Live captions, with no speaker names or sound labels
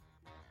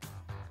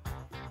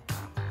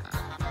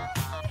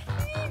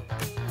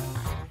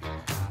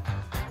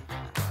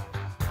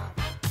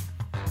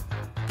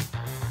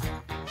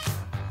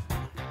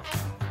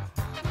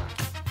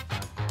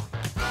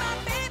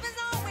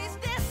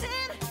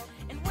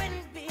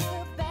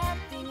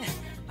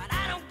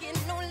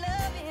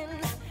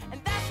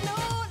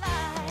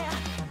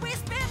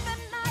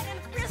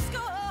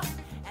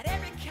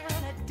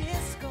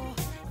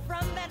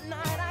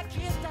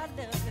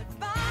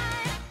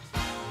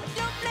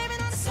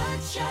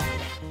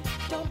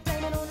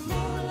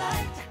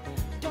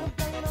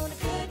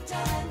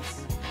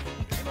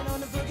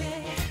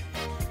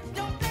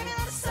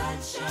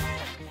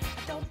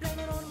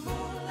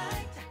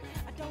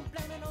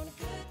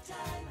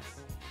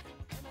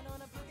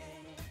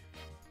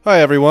Hi,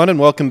 everyone, and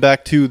welcome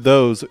back to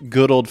Those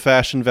Good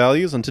Old-Fashioned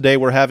Values, and today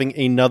we're having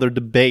another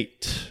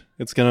debate.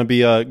 It's going to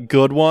be a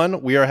good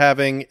one. We are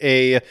having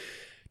a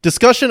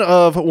discussion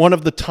of one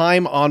of the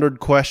time-honored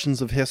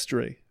questions of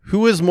history.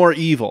 Who is more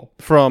evil?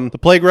 From the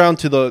playground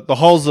to the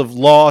halls of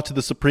law to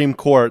the Supreme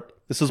Court,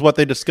 this is what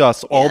they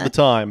discuss all the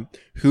time.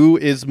 Who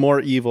is more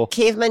evil?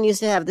 Cavemen used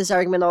to have this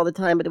argument all the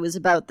time, but it was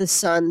about the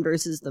sun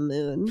versus the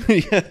moon.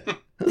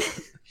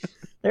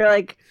 They're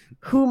like,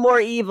 who more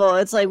evil?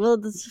 It's like, well,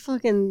 it's the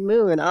fucking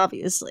moon,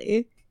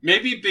 obviously.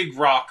 Maybe Big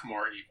Rock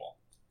more evil.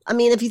 I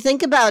mean, if you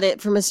think about it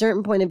from a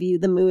certain point of view,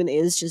 the moon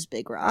is just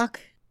Big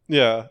Rock.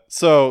 Yeah,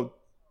 so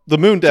the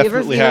moon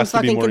definitely has to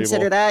be more evil.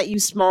 Consider that, you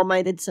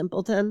small-minded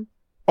simpleton?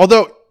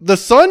 Although, the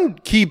sun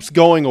keeps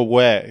going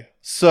away,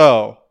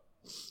 so...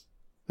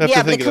 But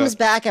it comes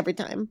back every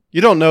time.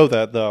 You don't know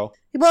that, though.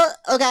 Well,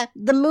 okay,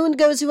 the moon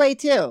goes away,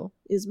 too,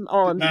 is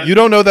all I'm saying. You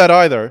don't know that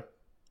either.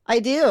 I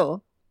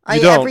do.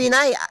 Every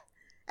night...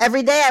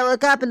 Every day I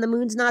look up and the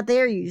moon's not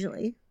there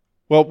usually.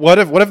 Well, what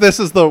if this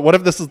is the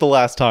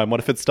last time? What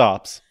if it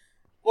stops?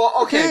 Well,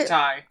 okay,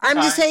 Ty. I'm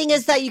just saying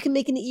is that you can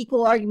make an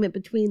equal argument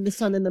between the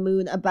sun and the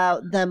moon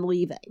about them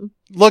leaving.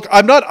 Look,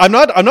 I'm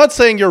not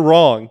saying you're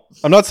wrong.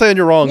 I'm not saying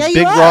you're wrong. Yeah,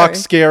 Big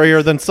Rock's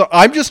scarier than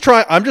I'm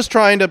just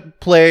playing to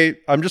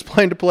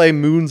play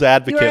Moon's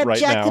advocate right now.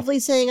 You're objectively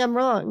saying I'm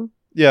wrong.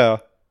 Yeah.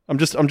 I'm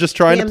just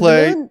trying to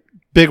play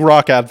Big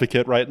Rock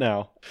advocate right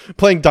now.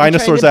 Playing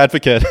Dinosaurs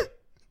advocate.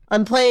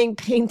 I'm playing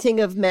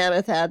Painting of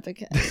Mammoth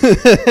Advocate.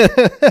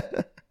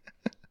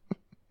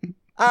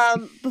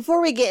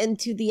 Before we get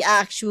into the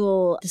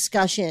actual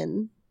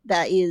discussion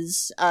that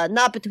is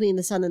not between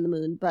the sun and the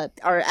moon, but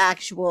our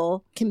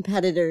actual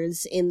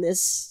competitors in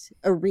this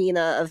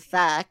arena of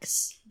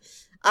facts,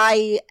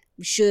 I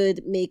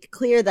should make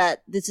clear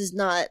that this is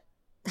not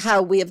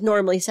how we have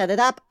normally set it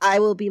up. I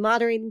will be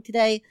moderating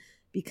today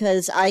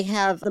because I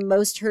have the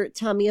most hurt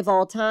tummy of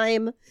all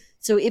time.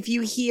 So if you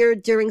hear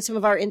during some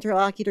of our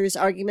interlocutors'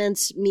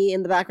 arguments, me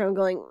in the background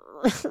going,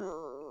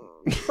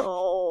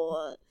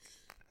 oh,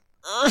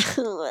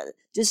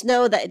 just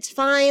know that it's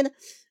fine.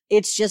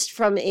 It's just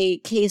from a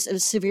case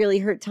of severely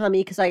hurt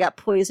tummy because I got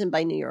poisoned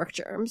by New York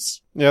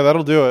germs. Yeah,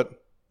 that'll do it.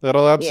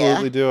 That'll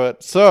absolutely do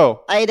it.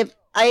 So I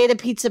ate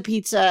a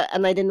pizza,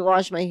 and I didn't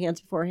wash my hands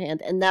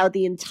beforehand, and now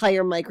the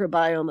entire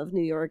microbiome of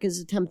New York is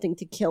attempting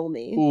to kill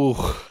me. Ooh,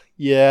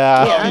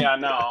 yeah. Oh,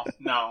 yeah,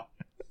 no.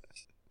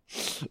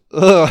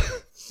 Ugh.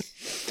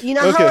 You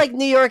know how like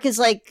New York is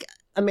like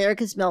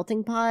America's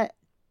melting pot?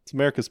 It's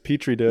America's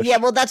petri dish. Yeah,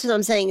 well that's what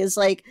I'm saying is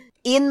like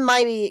in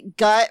my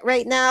gut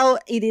right now,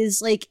 it is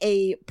like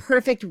a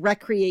perfect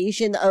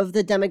recreation of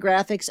the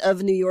demographics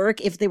of New York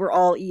if they were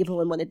all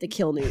evil and wanted to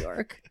kill New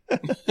York.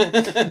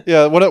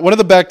 Yeah, one of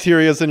the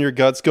bacterias in your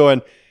guts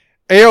going,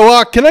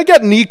 Ayo, can I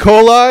get E.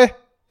 coli?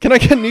 Can I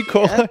get E.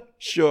 coli?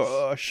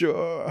 Yeah.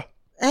 Sure.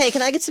 Hey,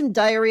 can I get some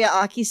diarrhea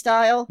Aki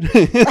style?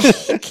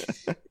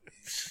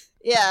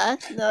 Yeah,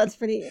 no, it's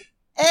pretty...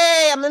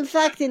 Hey, I'm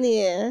infecting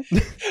here.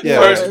 Yeah.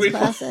 First we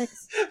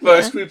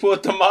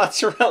put the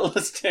mozzarella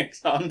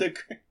sticks on the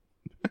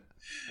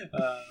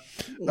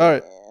All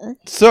right.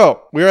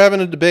 So, we're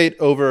having a debate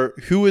over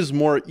who is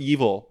more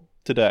evil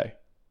today.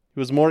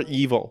 Who is more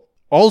evil.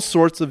 All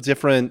sorts of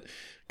different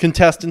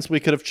contestants we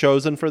could have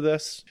chosen for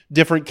this.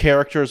 Different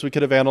characters we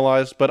could have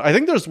analyzed. But I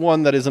think there's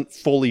one that isn't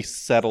fully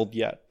settled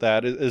yet.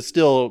 That is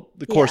still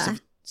the course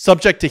of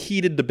subject to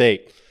heated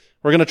debate.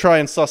 We're going to try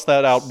and suss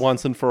that out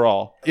once and for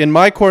all. In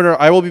my corner,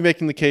 I will be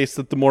making the case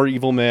that the more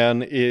evil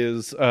man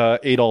is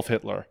Adolf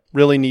Hitler.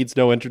 Really needs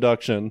no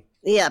introduction.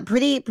 Yeah,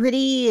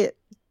 pretty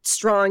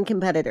strong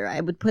competitor.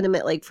 I would put him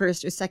at like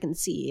first or second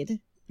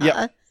seed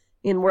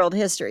in world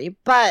history.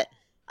 But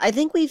I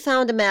think we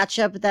found a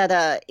matchup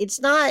that it's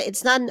not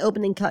an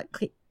open and cut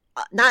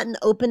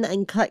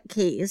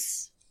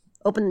case.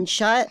 Open and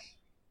shut?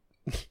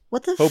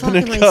 What the fuck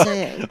am I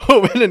saying?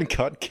 Open and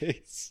cut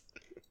case.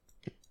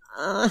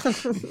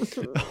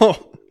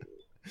 Oh,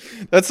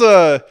 that's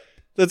a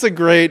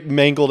great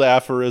mangled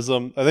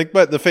aphorism. I think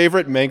the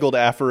favorite mangled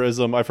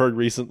aphorism I've heard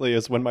recently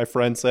is when my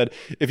friend said,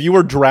 if you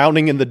were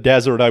drowning in the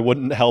desert, I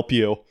wouldn't help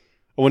you.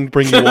 I wouldn't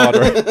bring you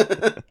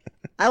water.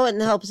 I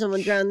wouldn't help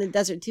someone drown in the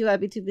desert too.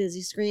 I'd be too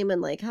busy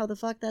screaming like, how the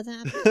fuck that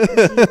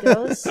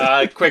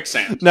happened?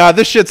 Quicksand. Nah,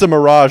 this shit's a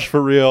mirage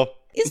for real.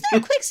 Is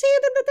there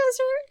quicksand in the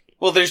desert?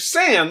 Well, there's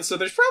sand, so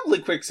there's probably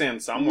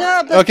quicksand somewhere.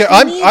 No, but okay,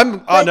 I'm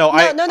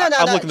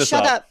looking this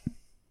shut up. Up.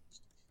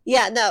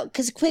 Yeah, no,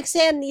 because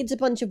quicksand needs a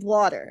bunch of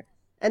water.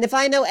 And if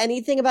I know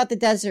anything about the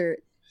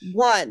desert,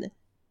 1,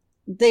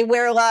 they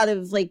wear a lot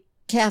of, like,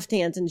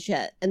 caftans and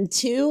shit. And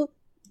 2,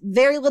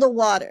 very little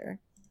water.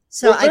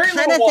 So I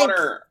kind of think...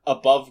 water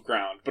above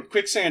ground, but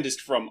quicksand is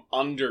from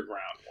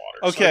underground water.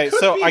 Okay,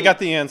 so I got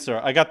the answer.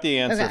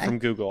 From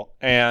Google.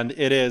 And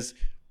it is,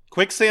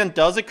 quicksand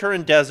does occur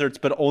in deserts,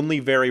 but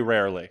only very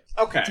rarely.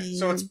 Okay,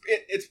 so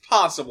it's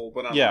possible,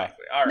 but unlikely. Yeah.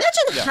 All right.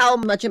 Imagine how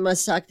much it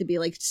must suck to be,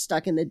 like,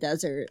 stuck in the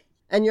desert.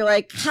 And you're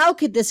like, how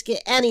could this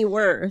get any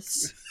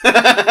worse?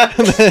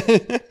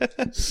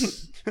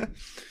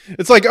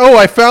 It's like, oh,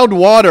 I found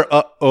water.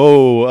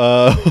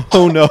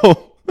 Oh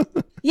no.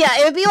 Yeah,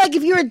 it would be like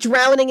if you were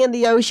drowning in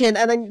the ocean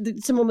and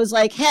then someone was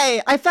like,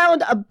 hey, I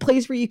found a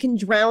place where you can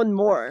drown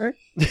more.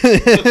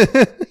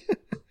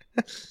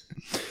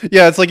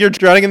 Yeah, it's like you're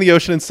drowning in the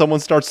ocean and someone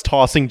starts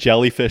tossing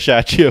jellyfish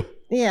at you.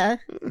 Yeah.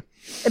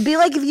 It'd be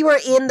like if you were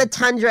in the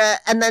tundra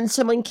and then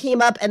someone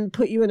came up and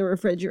put you in a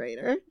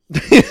refrigerator.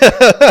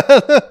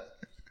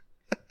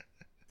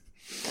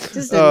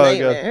 Just a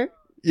nightmare. God.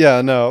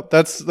 Yeah, no,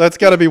 that's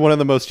got to be one of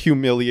the most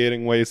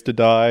humiliating ways to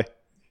die.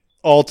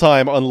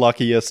 All-time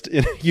unluckiest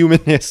in human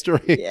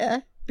history.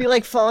 Yeah. Be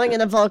like falling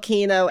in a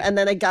volcano and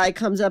then a guy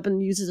comes up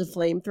and uses a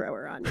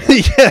flamethrower on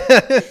you.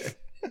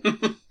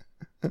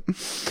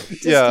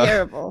 Just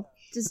terrible.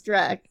 Just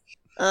Drac.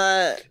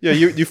 Yeah,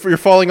 you're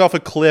falling off a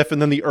cliff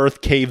and then the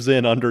earth caves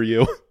in under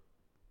you.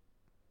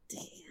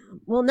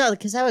 Damn. Well, no,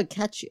 because that would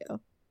catch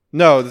you.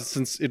 No,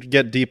 since it'd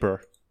get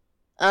deeper.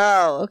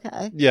 Oh,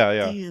 okay. Yeah.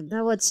 Damn,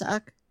 that would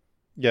suck.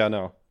 Yeah,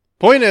 no.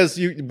 Point is,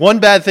 one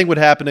bad thing would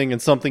happening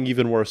and something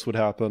even worse would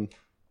happen.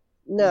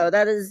 No,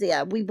 that is,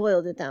 we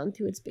boiled it down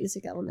to its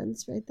basic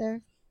elements right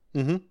there.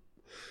 Mm-hmm.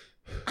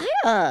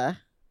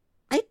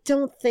 I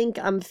don't think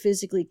I'm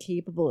physically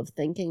capable of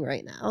thinking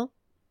right now.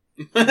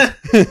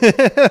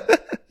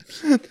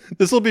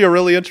 This will be a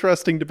really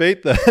interesting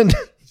debate then.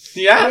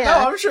 Yeah,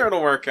 no, I'm sure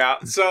it'll work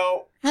out.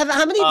 So,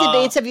 how many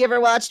debates have you ever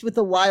watched with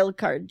a wild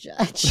card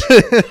judge?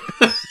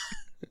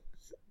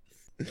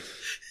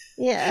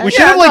 Yeah. We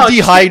should have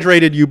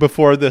dehydrated you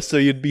before this so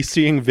you'd be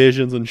seeing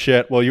visions and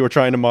shit while you were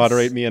trying to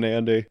moderate me and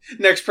Andy.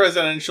 Next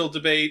presidential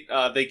debate,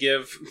 they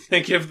give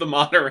the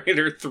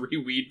moderator 3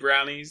 weed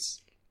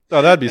brownies.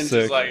 Oh, that'd be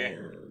sick. Like,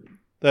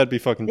 that'd be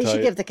fucking tight. They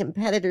should give the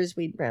competitors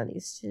weed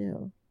brownies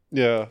too.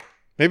 Yeah.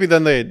 Maybe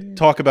then they'd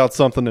talk about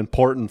something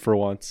important for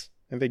once.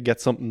 And they'd get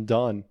something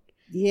done.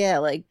 Yeah,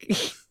 like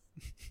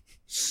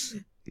just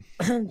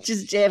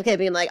JFK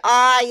being like,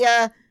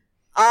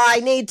 I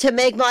need to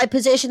make my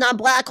position on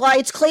black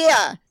lights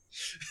clear.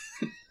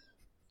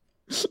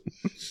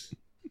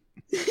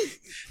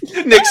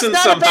 Nixon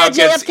somehow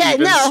gets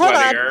even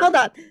sweatier. Hold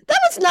on. That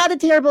was not a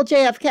terrible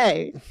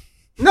JFK.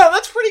 No,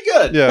 that's pretty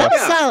good. Yeah. That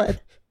was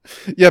solid.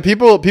 Yeah,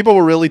 people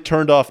were really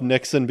turned off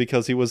Nixon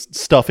because he was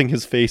stuffing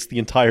his face the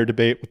entire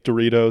debate with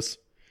Doritos.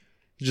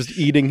 Just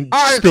eating.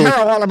 I care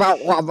all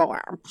about lava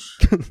lamps.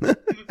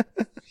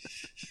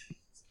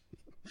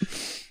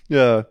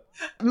 Yeah.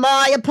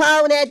 My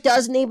opponent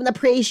doesn't even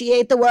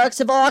appreciate the works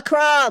of R.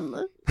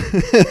 Crumb.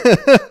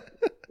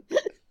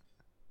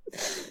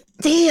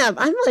 Damn,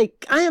 I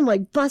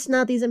am busting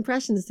out these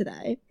impressions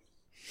today.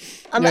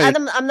 I'm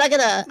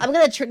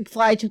gonna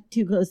fly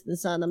too close to the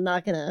sun. I'm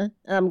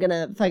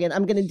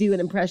gonna do an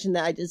impression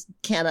that I just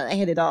cannot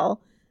hit at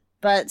all.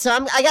 But so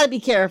I gotta be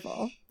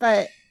careful.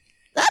 But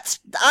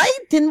I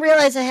didn't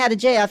realize I had a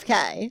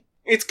JFK.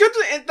 It's good.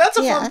 That's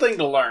a fun thing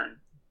to learn.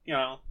 You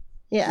know.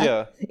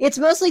 Yeah. It's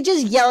mostly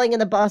just yelling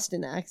in a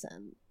Boston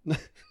accent.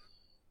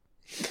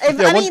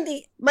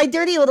 My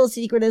dirty little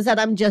secret is that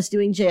I'm just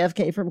doing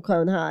JFK from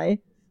Clone High.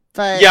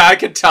 But yeah, I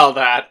could tell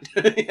that.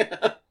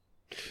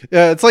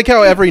 Yeah, it's like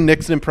how every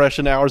Nixon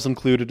impression, ours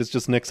included, is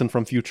just Nixon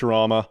from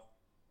Futurama.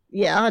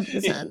 Yeah,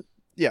 100%.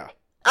 Yeah.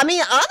 I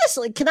mean,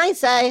 honestly, can I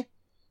say,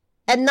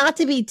 and not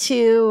to be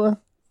too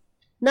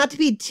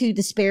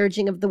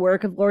disparaging of the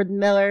work of Lord and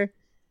Miller,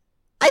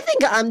 I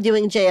think I'm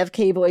doing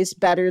JFK voice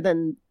better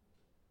than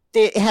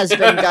it has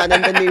been done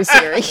in the new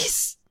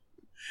series.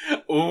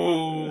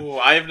 Ooh,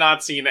 I have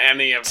not seen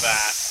any of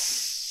that.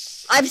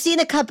 I've seen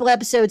a couple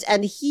episodes,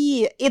 and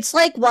it's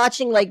like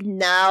watching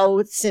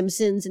Now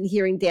Simpsons and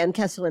hearing Dan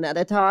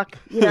Castellaneta talk,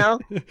 you know?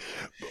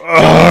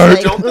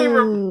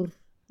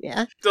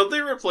 Don't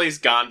they replace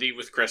Gandhi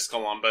with Chris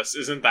Columbus?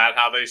 Isn't that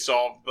how they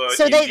solve the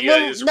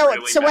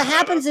what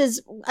happens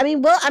is,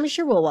 I'm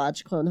sure we'll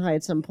watch Clone High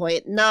at some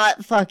point.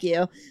 Not fuck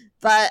you.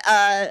 But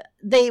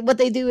what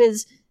they do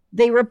is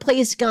they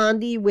replace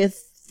Gandhi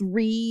with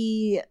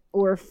 3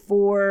 or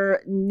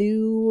 4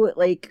 new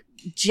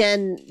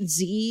Gen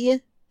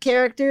Z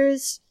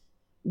characters,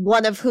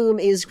 one of whom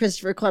is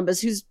Christopher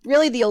Columbus, who's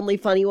really the only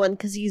funny one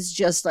because he's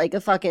just a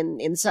fucking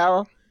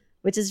incel,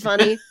 which is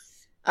funny.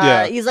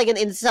 Yeah. He's an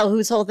incel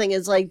whose whole thing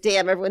is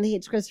damn, everyone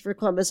hates Christopher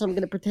Columbus, so I'm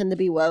gonna pretend to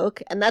be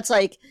woke. And that's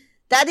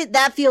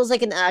that feels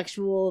like an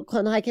actual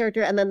Clone High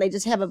character. And then they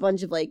just have a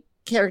bunch of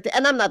character,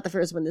 and I'm not the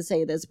first one to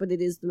say this, but it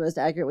is the most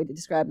accurate way to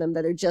describe them,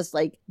 that are just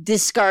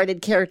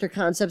discarded character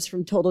concepts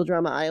from Total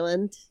Drama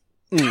Island.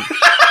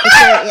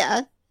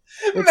 Yeah.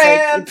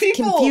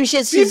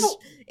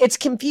 It's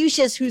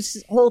Confucius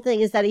whose whole thing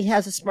is that he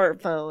has a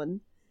smartphone,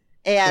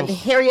 and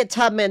Harriet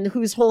Tubman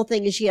whose whole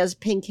thing is she has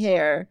pink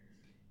hair.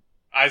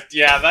 That's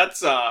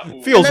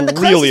feels and then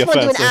the really closest one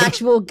offensive. to an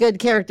actual good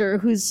character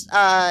who's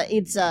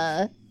it's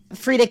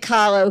Frida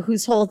Kahlo,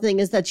 whose whole thing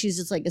is that she's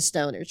just a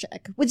stoner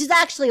chick, which is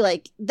actually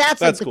that's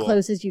the cool.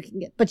 closest you can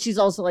get, but she's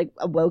also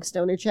a woke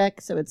stoner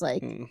chick, so it's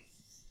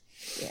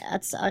yeah,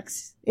 it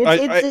sucks.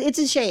 It's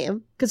a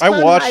shame because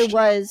I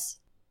was.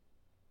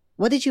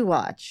 What did you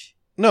watch?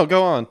 No,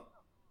 go on.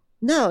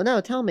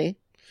 No, tell me.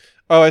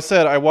 Oh, I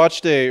said I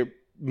watched a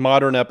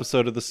modern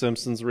episode of The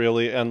Simpsons,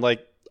 really, and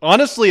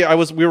honestly,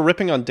 we were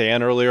ripping on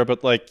Dan earlier,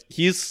 but like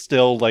he's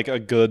still like a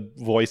good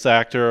voice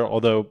actor,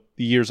 although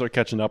the years are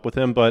catching up with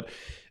him. But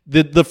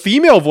the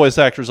female voice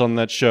actors on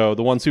that show,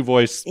 the ones who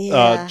voiced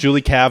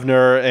Julie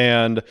Kavner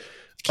and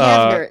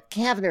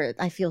Kavner,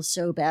 I feel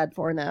so bad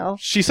for now.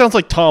 She sounds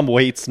like Tom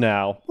Waits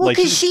now. Well, like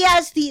because she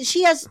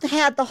has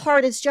had the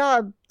hardest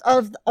job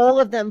of all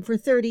of them for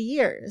 30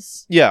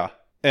 years. Yeah,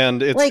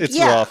 and it's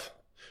rough.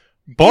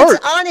 Bart,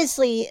 it's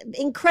honestly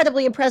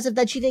incredibly impressive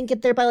that she didn't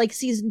get there by like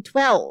season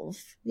 12.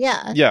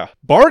 Yeah. Yeah.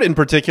 Bart in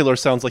particular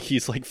sounds like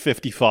he's like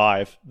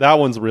 55. That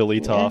one's really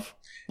tough.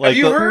 Like, have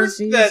you heard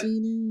that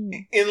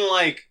in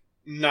like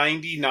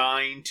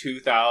 99,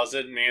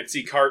 2000,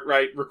 Nancy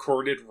Cartwright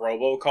recorded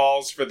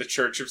robocalls for the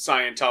Church of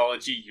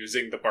Scientology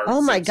using the Bart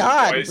Oh my Simpson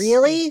god, voice?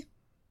 Really?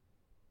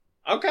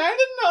 Okay, I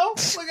didn't know.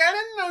 Like, I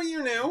didn't know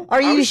you knew.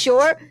 Are you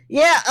sure?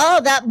 Yeah.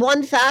 Oh, that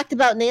one fact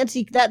about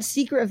Nancy, that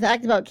secret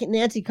fact about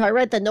Nancy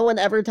Cartwright that no one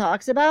ever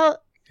talks about.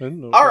 All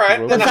right.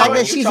 The fact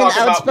that she's an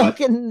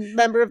outspoken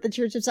member of the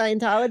Church of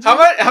Scientology. How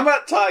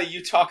about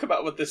you talk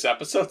about what this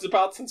episode's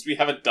about, since we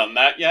haven't done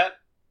that yet?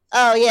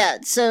 Oh yeah.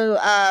 So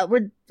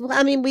we've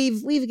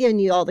given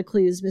you all the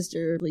clues,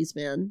 Mr.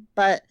 Policeman.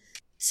 But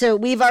so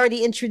we've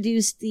already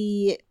introduced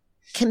the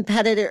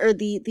competitor or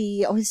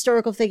the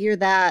historical figure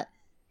that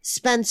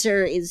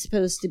Spencer is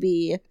supposed to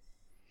be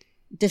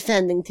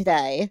defending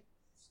today.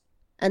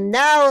 And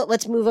now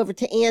let's move over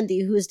to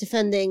Andy, who is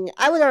defending,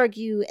 I would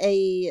argue,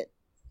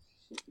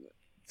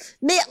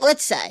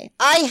 let's say,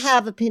 I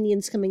have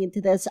opinions coming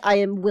into this. I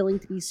am willing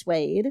to be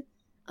swayed.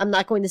 I'm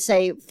not going to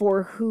say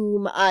for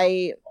whom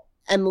I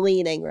am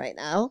leaning right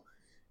now.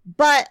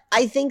 But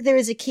I think there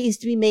is a case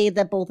to be made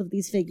that both of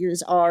these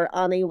figures are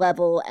on a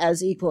level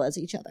as equal as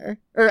each other,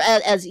 or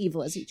as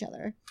evil as each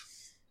other.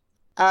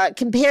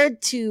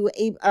 Compared to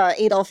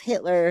Adolf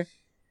Hitler,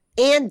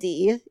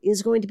 Andy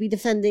is going to be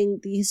defending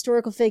the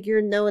historical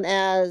figure known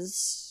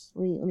as...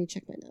 Let me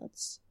check my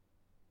notes.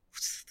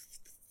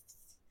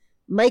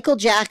 Michael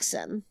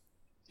Jackson.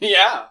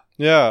 Yeah.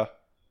 Yeah.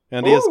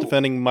 Andy is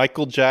defending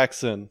Michael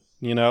Jackson,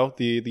 you know,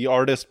 the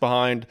artist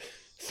behind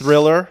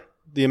Thriller,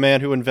 the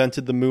man who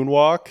invented the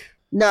moonwalk.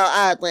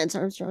 No, Lance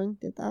Armstrong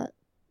did that.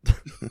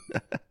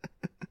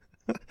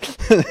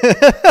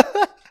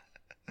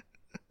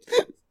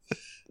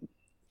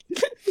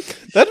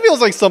 That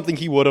feels like something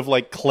he would have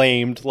like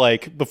claimed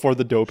like before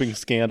the doping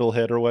scandal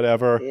hit or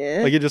whatever.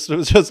 Yeah. Like it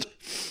was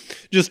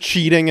just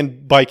cheating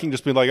and biking,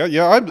 just being like,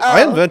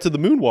 I invented the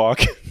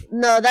moonwalk.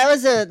 No, that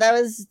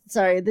was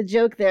sorry. The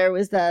joke there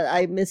was that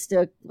I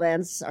mistook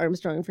Lance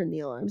Armstrong for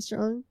Neil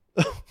Armstrong.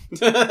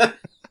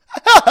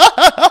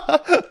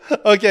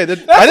 Okay,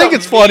 I think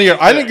it's funnier.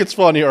 I think it's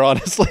funnier,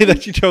 honestly,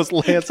 that you chose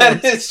Lance.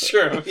 That is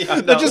true.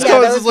 Yeah, that just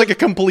goes as like a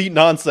complete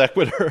non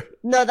sequitur.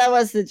 No, that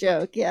was the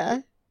joke. Yeah.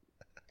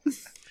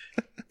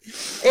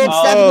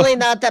 It's definitely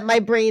not that my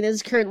brain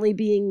is currently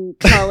being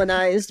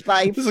colonized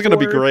by this is going to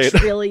be great.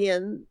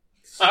 Trillion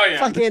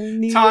fucking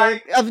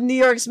New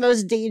York's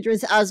most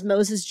dangerous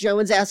Osmosis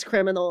Jones-ass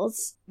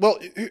criminals. Well,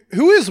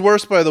 who is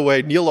worse, by the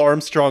way, Neil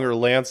Armstrong or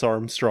Lance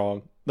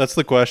Armstrong? That's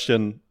the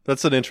question.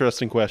 That's an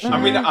interesting question.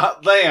 I mean,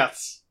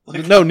 Lance.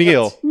 No,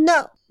 Neil.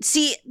 No.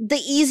 See, the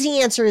easy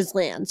answer is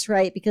Lance,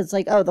 right? Because,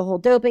 like, the whole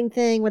doping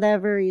thing,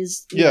 whatever,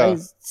 he's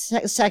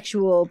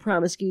sexual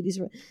promiscuity.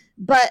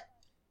 But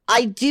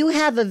I do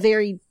have a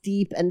very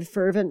deep and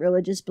fervent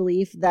religious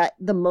belief that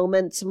the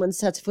moment someone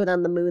sets foot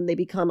on the moon, they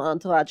become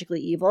ontologically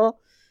evil.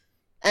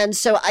 And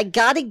so I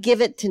gotta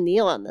give it to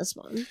Neil on this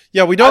one.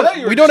 Yeah, we don't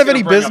have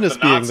any business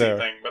being there.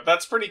 Thing, but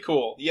that's pretty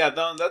cool. Yeah,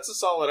 that's a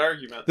solid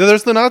argument. Yeah,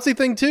 there's the Nazi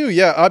thing too.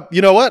 Yeah,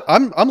 you know what?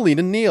 I'm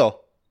leaning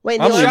Neil.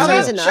 Wait, Neil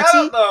Armstrong's a Nazi?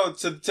 Shout out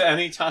though to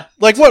any time.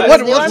 Like what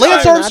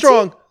Lance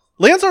Armstrong?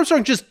 Lance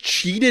Armstrong just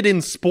cheated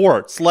in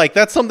sports. Like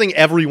that's something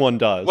everyone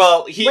does.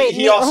 Well,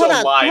 he also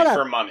lied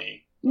for money.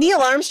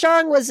 Neil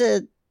Armstrong was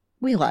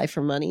we lie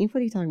for money. What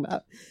are you talking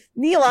about?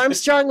 Neil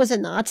Armstrong was a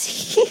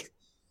Nazi.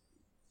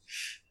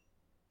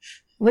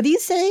 What are you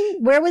saying?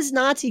 Where was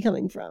Nazi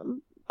coming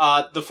from?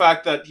 The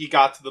fact that he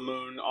got to the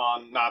moon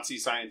on Nazi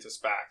scientists'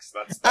 backs.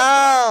 That's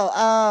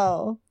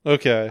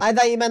okay. I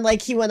thought you meant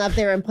like he went up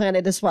there and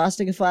planted a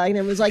swastika flag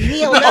and was like,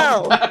 Neil,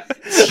 no.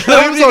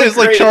 That was always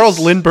like Charles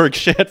Lindbergh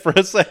shit for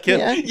a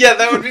second. Yeah,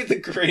 that would be the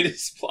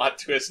greatest plot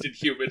twist in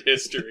human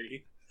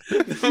history.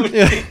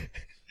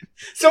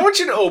 Someone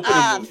should open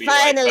a movie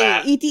finally,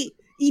 like that.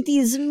 It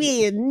is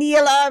me,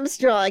 Neil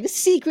Armstrong,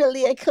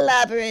 secretly a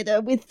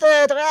collaborator with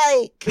Third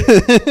Reich.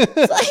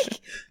 It's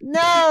like,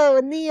 no,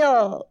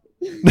 Neil.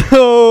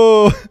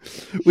 No,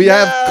 we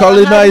have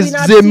colonized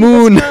the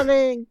moon.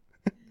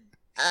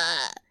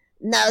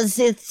 Now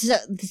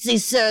the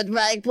Third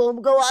Reich will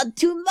go on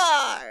to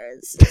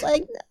Mars. It's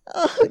like,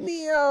 no,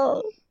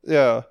 Neil.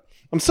 Yeah,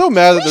 I'm so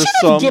mad that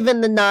there's some.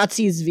 Given the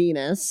Nazis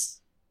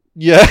Venus.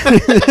 Yeah.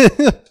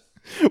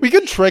 We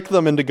could trick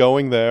them into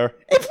going there.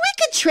 If we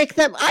could trick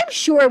them, I'm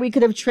sure we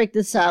could have tricked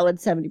a solid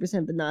 70%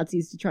 of the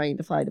Nazis to trying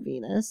to fly to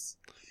Venus.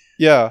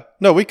 Yeah.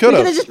 No, we could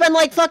have. We could have just been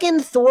like,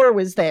 fucking Thor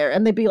was there.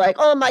 And they'd be like,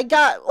 oh my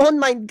god,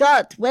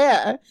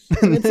 where?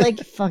 And it's like,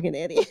 fucking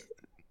idiot.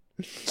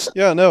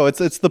 Yeah, no,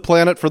 it's the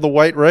planet for the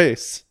white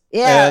race.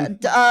 Yeah,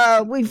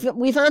 And-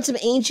 we found some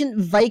ancient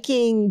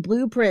Viking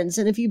blueprints,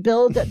 and if you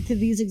build to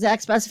these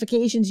exact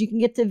specifications, you can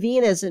get to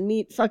Venus and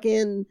meet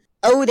fucking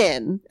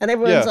Odin. And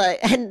everyone's Yeah. like,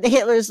 and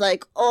Hitler's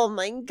like, "Oh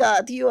my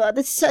god, you are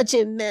such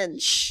a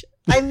mensch."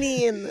 I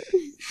mean,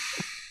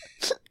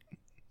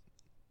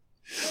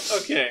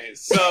 Okay,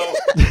 so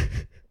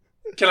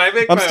can I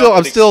make? I'm my still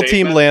opening Team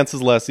statement? Lance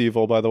is less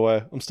evil, by the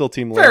way. I'm still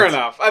Team Lance. Fair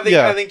enough. I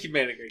Yeah. think you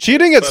made a great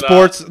Cheating case, at but,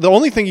 sports, the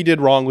only thing he did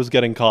wrong was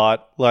getting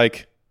caught.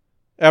 Like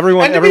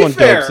everyone and to be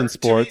fair, dopes in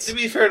sports. To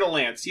be fair to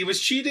Lance, he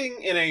was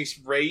cheating in a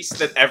race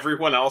that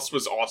everyone else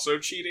was also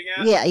cheating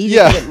at. yeah, he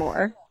Yeah. did it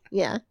more.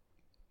 Yeah,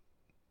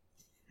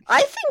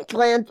 I think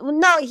Lance.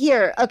 No,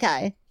 here,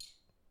 okay.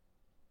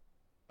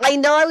 I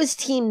know I was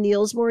Team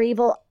Neil's more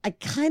evil. I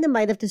kind of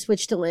might have to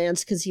switch to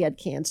Lance because he had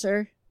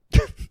cancer.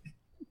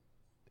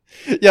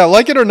 Yeah,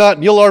 like it or not,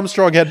 Neil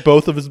Armstrong had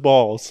both of his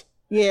balls.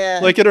 Yeah.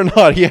 Like it or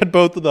not, he had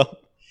both of them.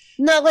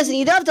 No, listen,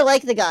 you don't have to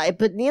like the guy,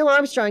 but Neil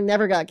Armstrong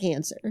never got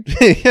cancer.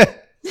 Yeah.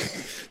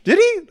 Did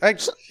he?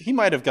 He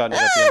might have gotten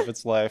it at the end of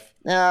its life.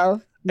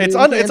 No. It's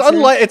moon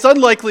cancer. it's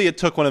unlikely it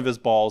took one of his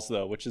balls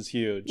though, which is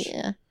huge.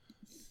 Yeah.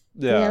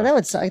 Yeah. Yeah, that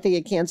would suck to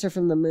get cancer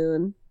from the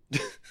moon.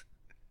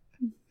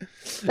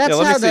 That's let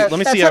me how see- let me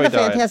that's see how how he the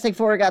died. Fantastic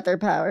Four got their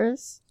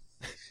powers.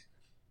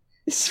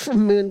 It's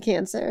from moon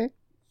cancer.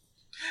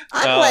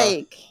 I'm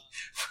like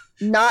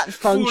not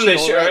functional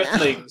Foolish right now.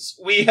 Earthlings,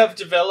 we have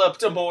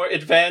developed a more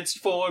advanced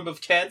form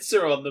of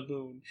cancer on the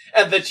moon,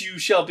 and that you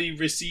shall be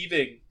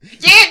receiving. Yeah,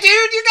 dude,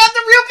 you got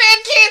the real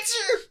bad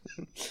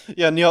cancer!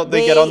 Yeah, Neil.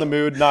 They get on the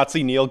moon.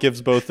 Nazi Neil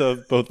gives both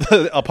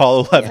the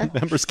Apollo 11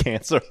 members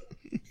cancer.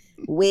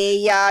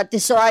 We don't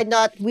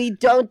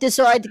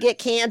decide to get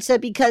cancer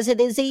because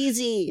it is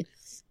easy,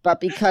 but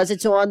because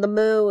it's on the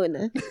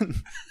moon.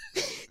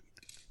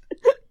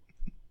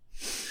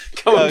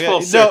 Coming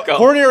full circle.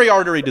 Coronary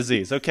artery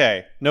disease.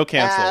 Okay, no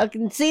cancer.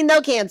 See,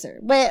 no cancer.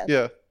 Wait,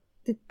 Yeah.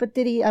 but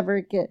did he ever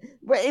get?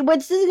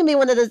 This is gonna be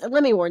one of those.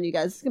 Let me warn you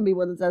guys. This is gonna be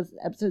one of those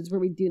episodes where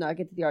we do not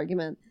get to the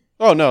argument.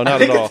 Oh no,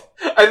 not at all.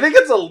 I think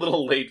it's a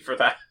little late for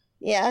that.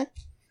 Yeah.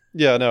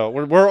 Yeah, no,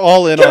 we're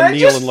all in Can on I Neil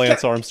just- and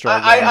Lance Armstrong.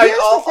 I- now. Here's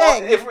the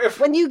thing. if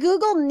When you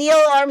Google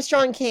Neil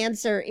Armstrong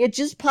cancer, it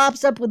just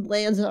pops up with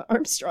Lance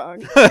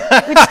Armstrong,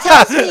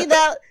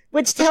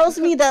 which tells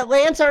me that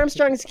Lance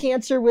Armstrong's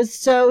cancer was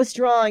so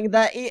strong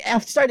that it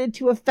started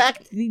to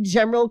affect the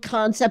general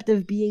concept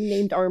of being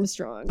named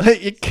Armstrong.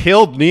 It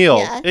killed Neil.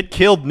 Yeah. It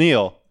killed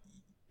Neil.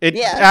 It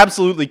Yeah.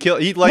 absolutely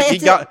killed.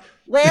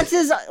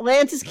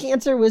 Lance's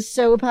cancer was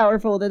so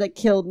powerful that it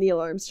killed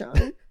Neil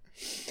Armstrong.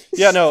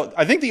 Yeah, no,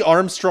 I think the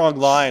Armstrong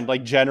line,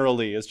 like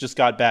generally, has just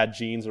got bad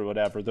genes or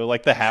whatever. They're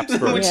like the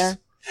Habsburgs. Yeah.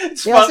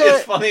 It's, They fun, also-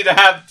 it's funny to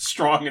have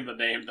strong in the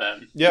name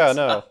then. Yeah,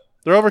 no,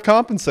 they're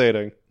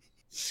overcompensating.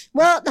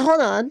 Well, hold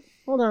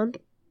on.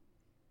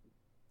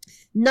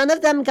 None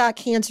of them got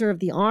cancer of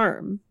the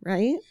arm,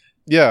 right?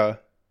 Yeah.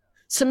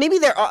 So maybe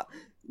their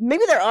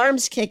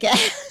arms kick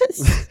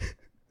ass.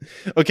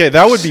 Okay,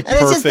 that would be And it's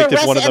just perfect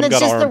if one of them got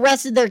the armed.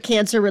 rest of their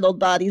cancer-riddled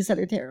bodies that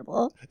are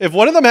terrible. If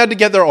one of them had to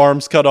get their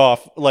arms cut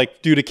off,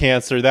 like due to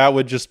cancer, that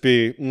would just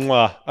be.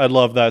 Mwah, I'd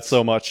love that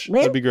so much.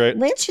 That'd be great.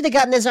 Lance should have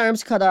gotten his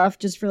arms cut off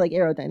just for like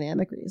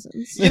aerodynamic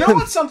reasons. You know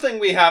what's something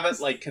we haven't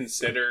like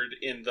considered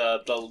in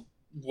the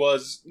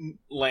was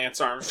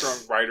Lance Armstrong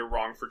right or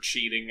wrong for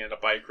cheating at a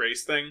bike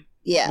race thing?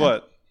 Yeah.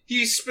 What?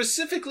 He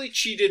specifically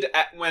cheated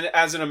when,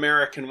 as an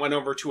American, went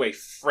over to a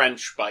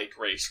French bike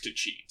race to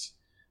cheat.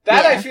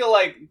 That Yeah. I feel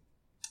like,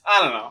 I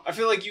don't know. I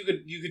feel like you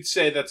could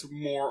say that's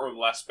more or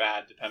less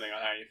bad depending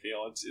on how you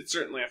feel. It's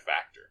certainly a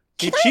factor.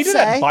 He Can I cheated say-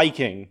 at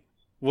biking.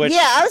 Which, Yeah,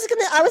 I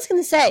was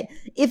gonna say,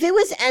 if it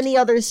was any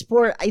other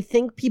sport, I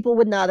think people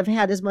would not have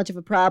had as much of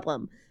a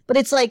problem. But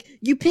it's like,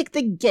 you pick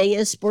the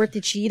gayest sport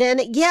to cheat in,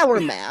 yeah, we're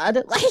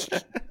mad.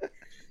 Like,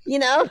 you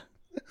know?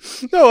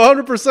 No,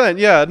 100%.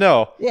 Yeah,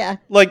 no. Yeah.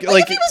 Like If it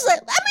was like,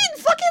 I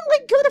mean, fucking,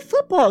 like, go to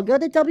football, go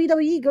to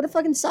WWE, go to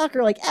fucking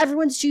soccer. Like,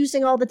 everyone's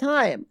juicing all the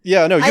time.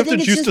 yeah, no. You I have to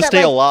think it's juice just to that, stay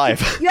like,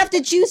 alive. You have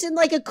to juice in,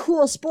 like, a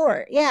cool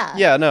sport. Yeah.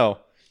 Yeah, no.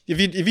 If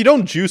you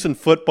don't juice in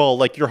football,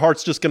 like your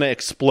heart's just gonna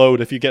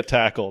explode if you get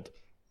tackled.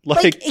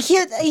 Like,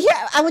 here,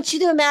 I want you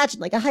to imagine,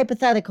 like, a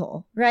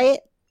hypothetical, right?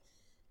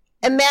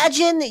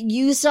 Imagine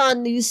you saw a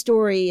news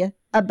story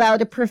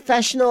about a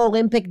professional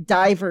Olympic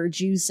diver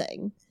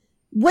juicing.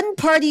 Wouldn't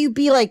part of you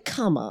be like,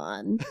 come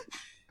on?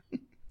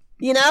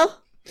 You know?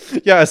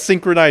 yeah, a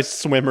synchronized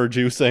swimmer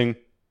juicing.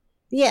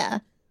 Yeah.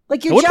 Like,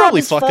 It your would job probably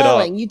is fuck it up.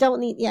 falling. You don't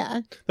need, yeah.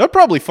 That'd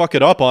probably fuck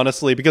it up,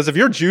 honestly, because if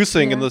you're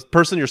juicing Yeah. and the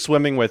person you're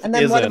swimming with And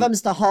then isn't, one of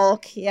them's the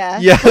Hulk, yeah.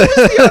 yeah,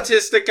 The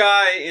autistic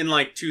guy in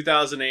like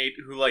 2008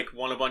 who like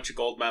won a bunch of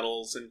gold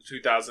medals in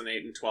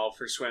 2008 and 12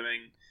 for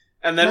swimming.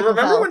 And then Michael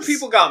remember when Phelps.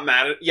 people got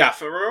mad at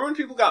remember when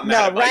people got mad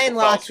No, at Michael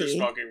Ryan Phelps for Lochte.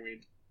 smoking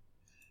weed?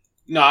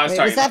 No, I was Wait,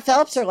 talking was that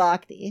Phelps or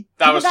Lochte?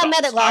 That People was got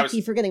mad Phelps. at I was-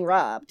 Lochte for getting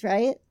robbed,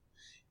 right?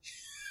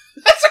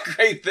 That's a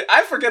great thing.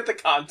 I forget the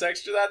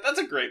context of that. That's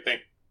a great thing.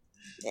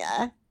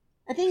 Yeah.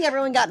 I think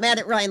everyone got mad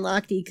at Ryan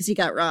Lochte because he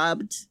got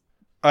robbed.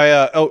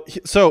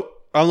 so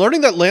I'm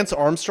learning that Lance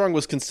Armstrong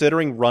was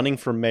considering running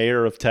for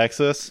mayor of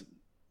Texas.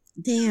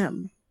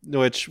 Damn.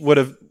 Which would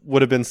have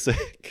been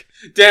sick.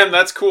 Damn,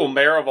 that's cool.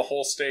 Mayor of a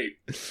whole state.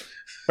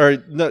 Or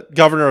no,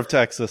 governor of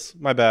Texas.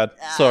 My bad.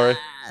 Sorry.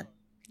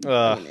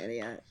 An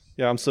idiot.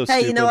 Yeah, I'm so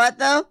stupid. Hey, you know what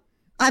though?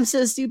 I'm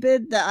so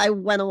stupid that I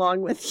went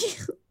along with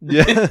you.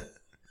 Yeah.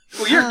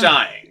 Well, you're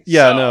dying.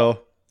 Yeah, so. no.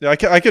 Yeah,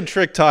 I could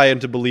trick Ty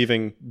into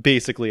believing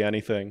basically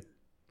anything.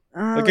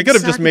 Oh, Like I could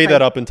have just made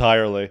that up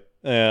entirely,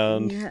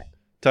 and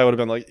Ty would have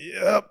been like,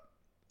 "Yep."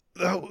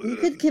 You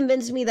could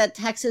convince me that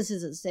Texas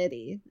is a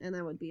city, and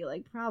I would be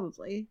like,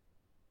 probably.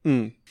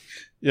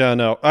 Yeah,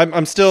 no.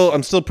 I'm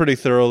still pretty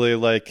thoroughly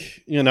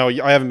like, you know,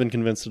 I haven't been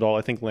convinced at all.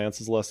 I think Lance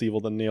is less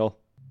evil than Neil.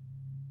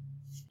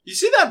 You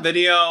see that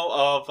video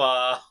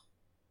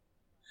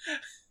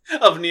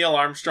of Neil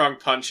Armstrong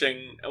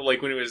punching,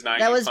 like when he was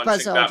 90? That was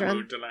punching Buzz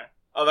Aldrin.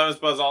 Oh, that was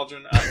Buzz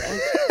Aldrin?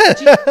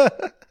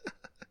 Okay.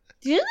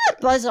 Do you know that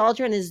Buzz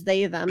Aldrin is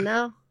they, them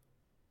now?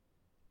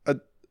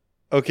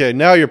 Okay,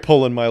 now you're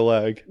pulling my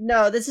leg.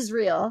 No, this is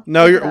real.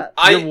 No, you're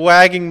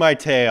wagging my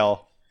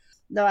tail.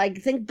 No, I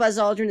think Buzz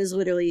Aldrin is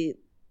literally...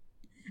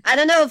 I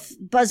don't know if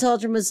Buzz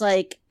Aldrin was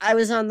like, I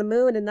was on the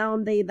moon and now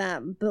I'm they,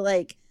 them. But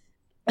like,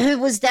 it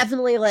was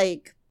definitely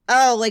like,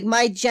 oh, like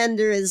my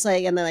gender is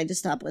like... And then I just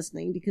stopped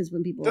listening because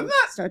when people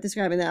start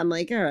describing that, I'm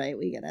like, all right,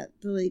 we get it.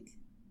 But like...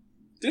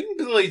 Didn't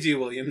Billy D.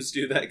 Williams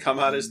do that? Come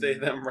out as they,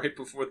 them right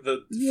before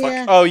the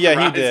fucking Oh, yeah, he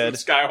rise did. of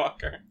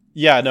Skywalker.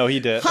 Yeah, no,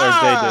 he did. Or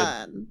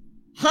they did.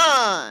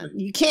 Han,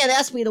 you can't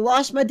ask me to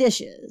wash my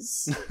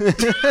dishes.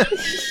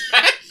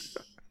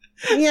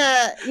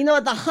 Yeah, you know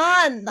what? The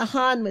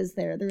Han was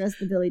there. The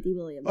rest of Billy D.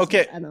 Williams.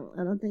 Okay. I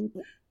don't think.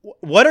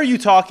 What are you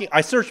talking?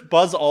 I searched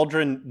Buzz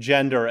Aldrin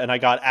gender and I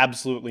got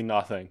absolutely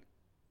nothing.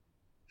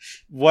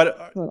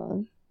 What? Hold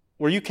on.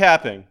 Were you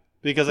capping?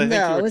 Because I think you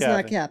were capping. No, I was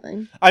not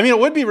capping. I mean, it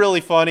would be really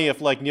funny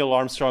if like Neil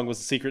Armstrong was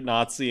a secret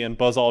Nazi and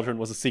Buzz Aldrin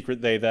was a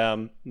secret they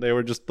them. They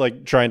were just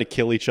like trying to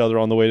kill each other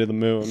on the way to the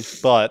moon.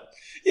 But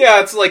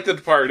yeah, it's like The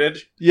Departed.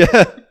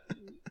 Yeah.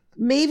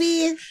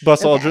 Maybe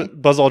Buzz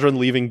Aldrin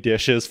leaving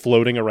dishes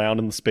floating around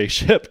in the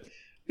spaceship.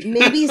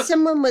 Maybe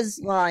someone was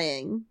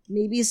lying.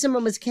 Maybe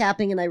someone was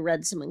capping and I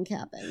read someone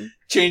capping.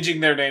 Changing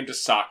their name to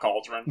Sock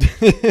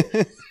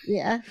Aldrin.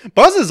 Yeah.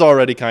 Buzz is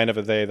already kind of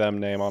a they them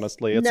name,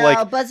 honestly. It's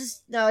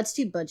it's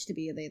too butch to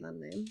be a they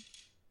them name.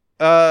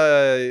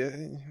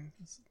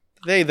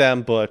 They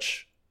them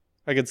butch.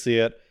 I could see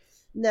it.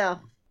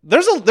 No.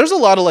 There's a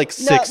lot of like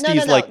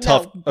 60s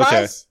tough.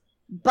 Okay.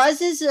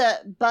 Buzz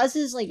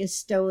is like a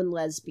stone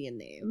lesbian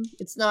name.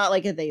 It's not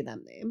like a they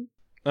them name.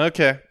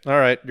 Okay. All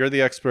right. You're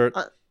the expert.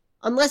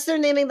 Unless they're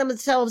naming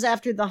themselves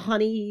after the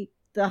honey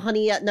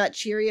nut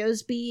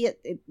Cheerios bee.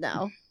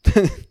 No.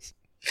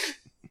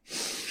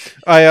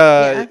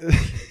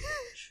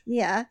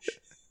 Yeah.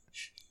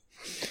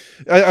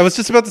 I was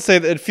just about to say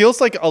that it feels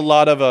like a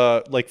lot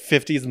of like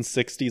 50s and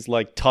 60s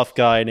like tough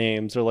guy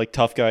names or like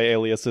tough guy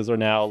aliases are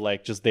now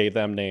like just they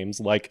them names,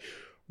 like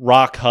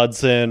Rock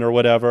Hudson or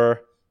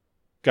whatever.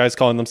 Guys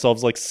calling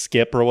themselves like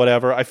Skip or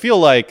whatever. I feel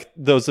like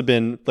those have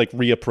been like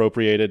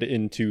reappropriated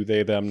into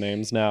they them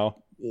names now.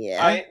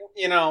 Yeah.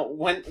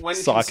 When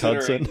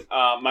considering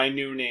my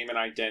new name and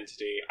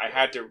identity, I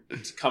had to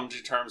come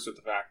to terms with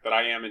the fact that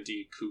I am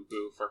indeed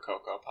cuckoo for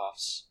Cocoa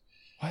Puffs.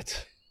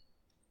 What?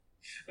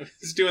 I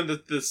was doing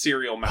the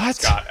cereal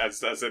mascot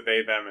as a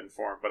they them in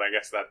form, but I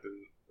guess that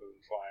didn't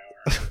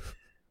fly over.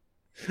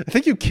 I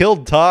think you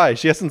killed Ty.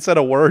 She hasn't said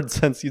a word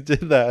since you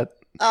did that.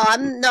 Oh,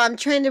 I'm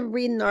trying to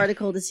read an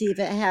article to see if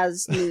it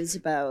has news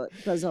about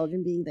Buzz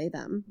Aldrin being they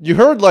them. You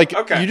heard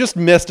you just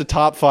missed a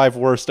top 5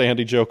 worst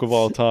Andy joke of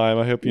all time.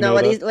 I hope you know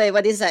that. Wait,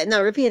 what is that?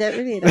 No, repeat it.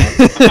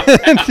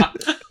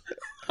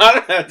 I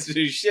don't have to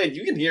do shit.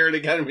 You can hear it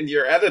again when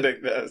you're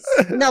editing this.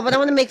 No, but I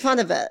want to make fun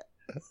of it.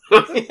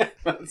 Yeah,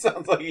 that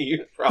sounds like a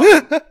huge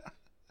problem.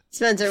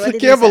 Spencer, what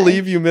did I can't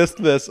believe you missed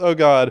this. Oh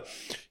God.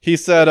 He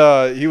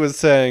said he was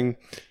saying,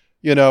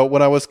 you know,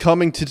 when I was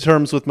coming to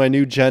terms with my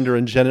new gender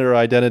and gender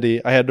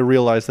identity, I had to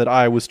realize that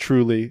I was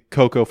truly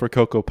Cocoa for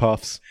Cocoa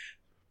Puffs.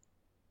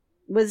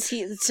 Was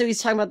he? So he's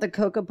talking about the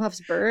Cocoa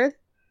Puffs bird?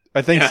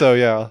 I think so,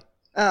 yeah.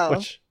 Oh.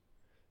 Which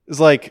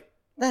is like...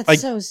 That's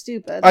so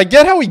stupid. I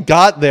get how he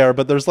got there,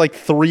 but there's like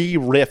 3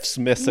 riffs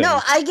missing. No,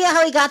 I get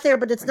how he got there,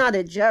 but it's not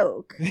a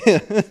joke.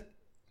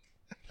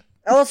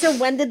 Also,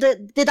 when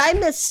did I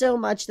miss so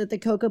much that the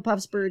Cocoa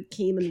Puffs bird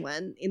came and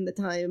went in the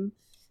time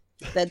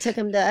that took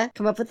him to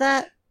come up with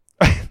that?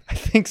 I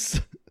think so.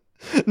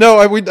 No,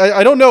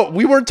 I don't know.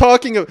 We were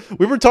talking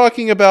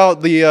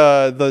about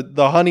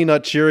the Honey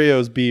Nut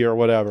Cheerios bee or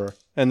whatever,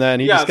 and then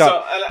he just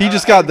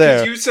got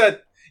there.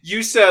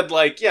 You said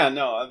like, yeah,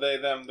 no, they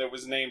them that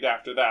was named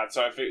after that.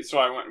 So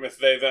I went with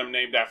they them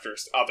named after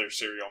other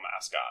cereal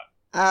mascot.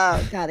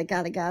 Oh, got it.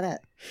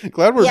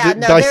 Glad we're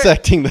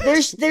dissecting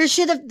this. There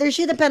should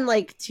have been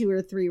like 2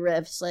 or 3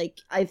 riffs. Like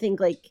I think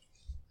like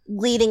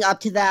leading up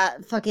to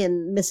that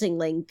fucking Missing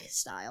Link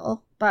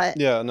style. But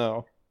yeah,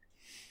 no.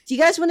 Do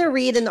you guys want to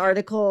read an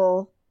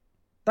article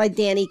by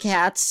Danny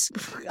Katz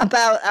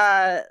about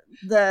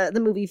the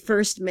movie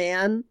First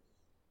Man?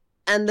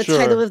 And the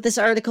title of this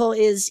article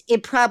is,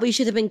 "It Probably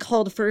Should Have Been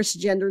Called First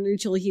Gender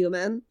Neutral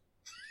Human."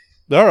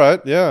 All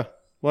right, yeah.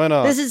 Why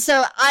not?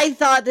 I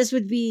thought this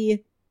would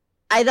be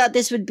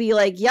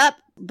like, yep,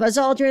 Buzz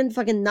Aldrin,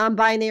 fucking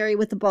non-binary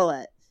with a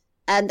bullet.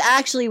 And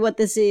actually what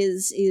this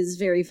is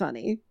very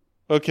funny.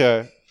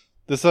 Okay.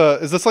 Is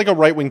this like a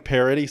right-wing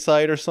parody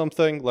site or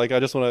something? Like, I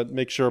just want to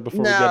make sure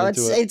before we get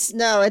into it.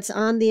 It's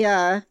on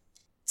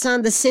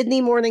the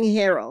Sydney Morning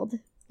Herald.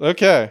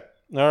 Okay.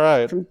 All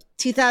right. From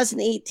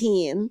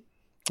 2018.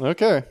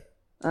 Okay.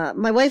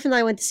 My wife and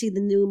I went to see the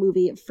new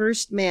movie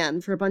First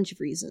Man for a bunch of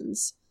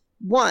reasons.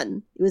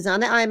 One, it was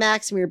on at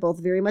IMAX and we were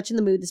both very much in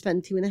the mood to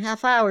spend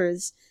 2.5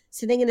 hours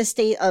sitting in a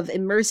state of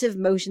immersive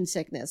motion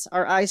sickness,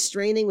 our eyes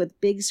straining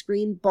with big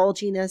screen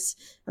bulginess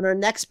and our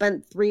necks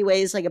bent 3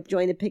 ways like a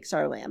jointed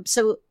Pixar lamp.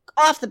 So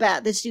off the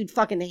bat, this dude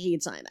fucking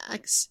hates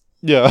IMAX.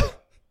 Yeah.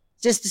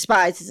 Just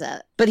despises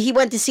it. But he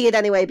went to see it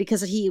anyway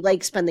because he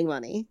likes spending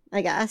money,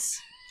 I guess.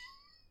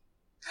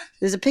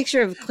 There's a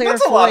picture of Claire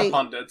That's a lot of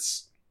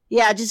pundits.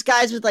 Yeah, just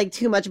guys with like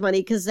too much money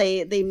because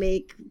they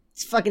make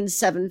fucking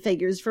 7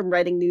 figures from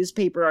writing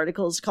newspaper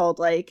articles called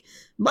like,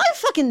 "My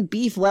fucking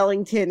beef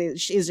Wellington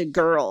is a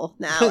girl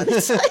now." And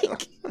it's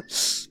like...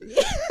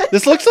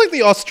 This looks like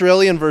the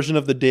Australian version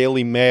of the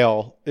Daily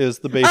Mail is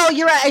the base. Oh,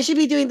 you're right. I should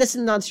be doing this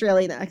in an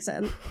Australian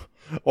accent.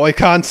 Oi,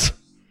 cunts.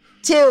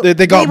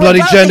 They got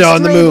bloody gender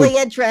on the moon.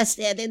 Extremely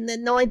interested in the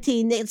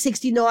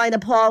 1969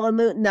 Apollo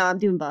moon. No, I'm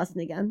doing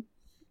Boston again.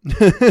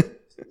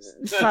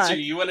 So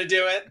you want to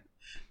do it?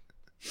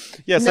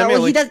 Yeah,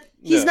 no, he does.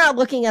 He's not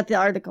looking at the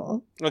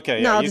article.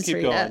 Okay, no, yeah, I'll you just keep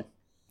read going.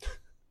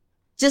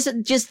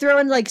 It. Just throw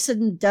in like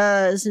some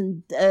does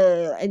and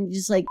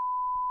just like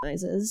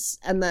noises,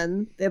 and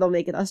then it'll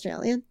make it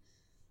Australian.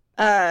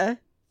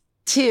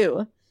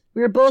 2.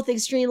 We were both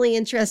extremely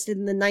interested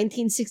in the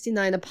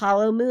 1969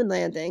 Apollo moon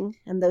landing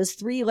and those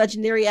 3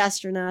 legendary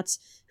astronauts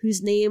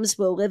whose names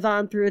will live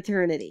on through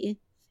eternity: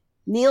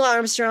 Neil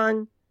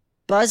Armstrong,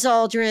 Buzz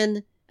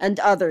Aldrin, and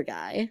other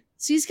guy.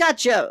 So he's got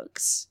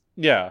jokes.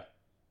 Yeah.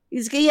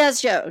 He has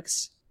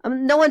jokes.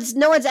 No one's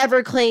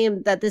ever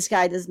claimed that this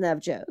guy doesn't have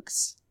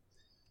jokes.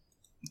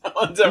 No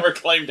one's ever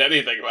claimed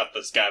anything about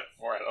this guy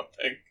before, I don't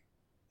think.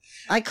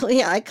 I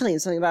claimed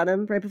something about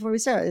him right before we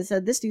started. I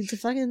said, this dude's a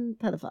fucking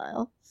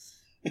pedophile.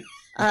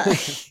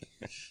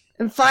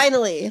 And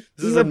finally...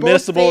 This is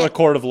admissible in a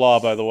court of law,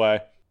 by the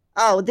way.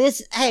 Oh,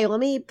 hey, let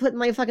me put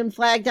my fucking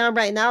flag down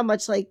right now,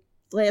 much like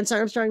Lance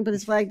Armstrong put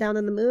his flag down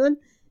in the moon.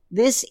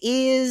 This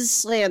is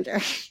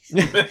slander.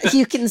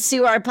 You can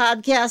sue our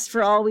podcast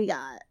for all we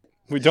got.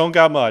 We don't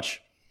got much.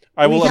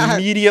 I will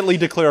immediately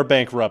declare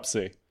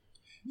bankruptcy.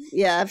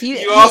 Yeah, if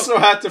you also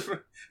have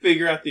to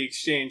figure out the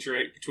exchange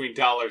rate between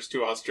dollars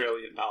to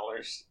Australian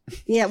dollars.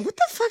 Yeah, what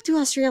the fuck do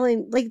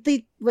Australian do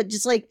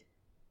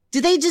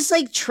they just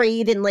like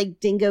trade in like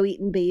dingo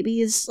eating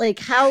babies? Like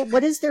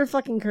what is their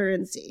fucking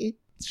currency?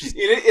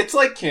 It's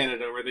like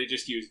Canada where they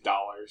just use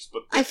dollars,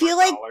 but I feel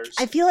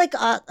like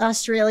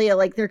Australia,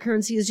 like their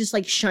currency is just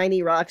like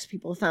shiny rocks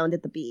people found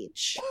at the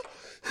beach.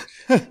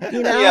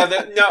 You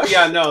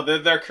know?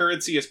 Their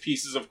currency is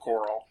pieces of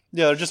coral.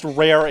 Yeah, they're just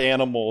rare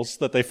animals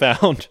that they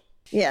found.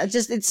 Yeah,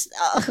 it's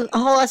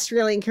all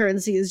Australian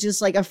currency is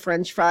just like a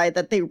French fry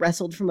that they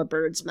wrestled from a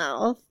bird's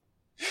mouth.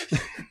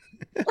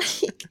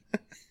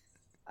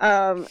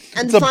 And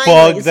it's a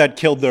bug that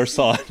killed their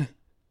son.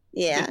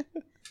 Yeah.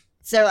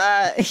 So,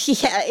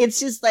 it's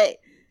just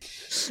like,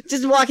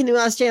 just walking to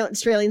an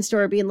Australian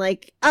store being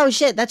like, "Oh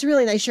shit, that's a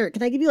really nice shirt.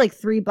 Can I give you like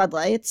 3 Bud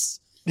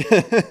Lights?"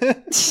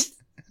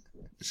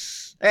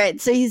 Alright,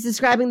 so he's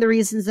describing the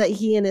reasons that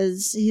he and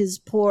his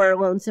poor,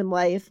 lonesome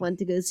wife went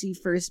to go see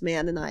First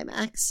Man in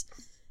IMAX.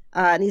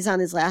 And he's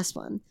on his last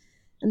one.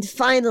 And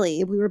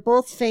finally, we were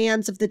both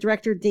fans of the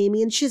director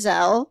Damien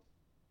Chazelle,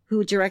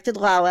 who directed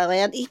La La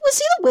Land. Was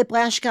he the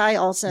Whiplash guy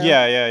also?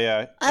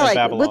 Yeah. I like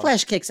Babylon.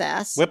 Whiplash kicks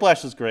ass.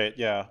 Whiplash is great,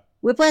 yeah.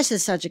 Whiplash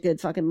is such a good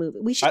fucking movie.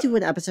 We should do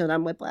an episode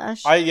on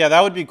Whiplash. Yeah,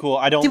 that would be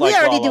cool. Did we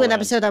already do an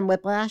episode on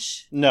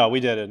Whiplash? No, we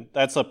didn't.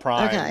 That's a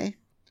prime. Okay.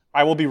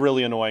 I will be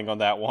really annoying on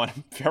that one.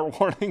 Fair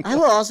warning. I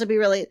will also be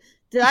really...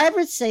 Did I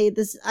ever say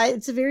this?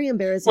 It's a very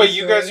embarrassing Wait,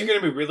 you guys are going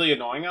to be really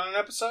annoying on an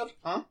episode?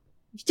 Huh?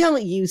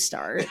 Don't you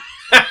start.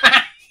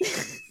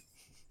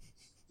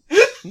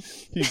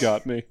 You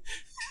got me.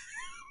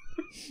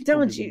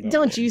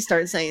 Don't you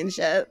start saying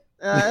shit.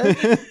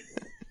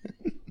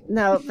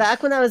 No,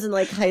 back when I was in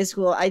like high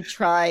school, I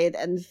tried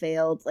and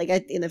failed, like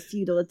in a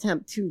futile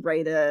attempt to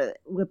write a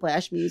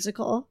Whiplash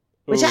musical,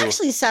 which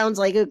actually sounds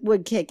like it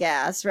would kick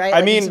ass, right?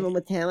 I mean, someone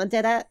with talent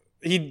did it.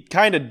 He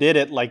kind of did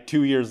it like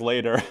 2 years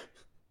later.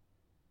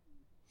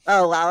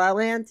 Oh, La La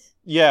Land?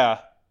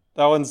 Yeah,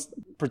 that one's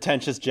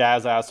pretentious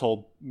jazz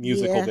asshole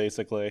musical,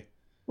 basically.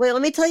 Wait,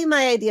 let me tell you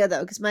my idea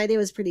though, because my idea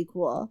was pretty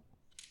cool,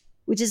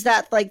 which is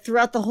that like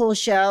throughout the whole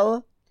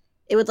show,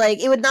 it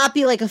would not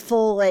be like a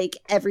full, like,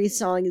 every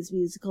song is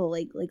musical,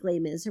 like Les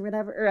Mis or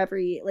whatever, or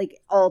every, like,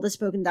 all the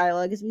spoken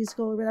dialogue is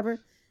musical or whatever.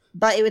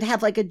 But it would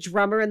have, like, a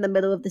drummer in the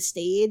middle of the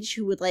stage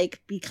who would, like,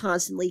 be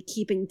constantly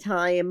keeping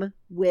time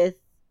with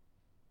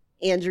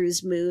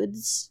Andrew's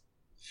moods.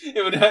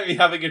 It would have me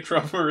having a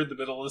drummer in the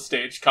middle of the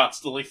stage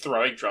constantly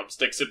throwing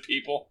drumsticks at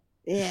people.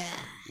 Yeah.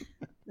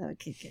 That would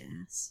kick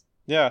ass.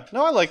 Yeah.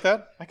 No, I like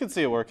that. I can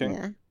see it working.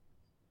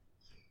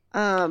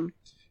 Yeah.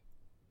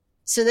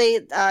 So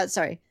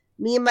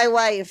me and my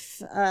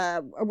wife,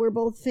 we're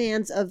both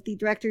fans of the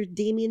director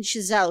Damien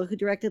Chazelle, who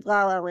directed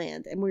La La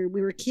Land, and we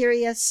were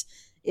curious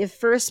if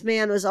First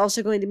Man was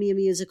also going to be a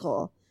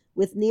musical,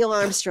 with Neil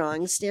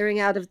Armstrong staring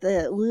out of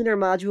the lunar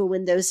module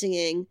window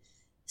singing,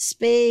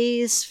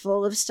 "Space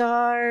full of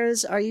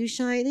stars, are you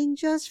shining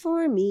just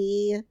for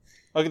me?"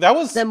 Okay, that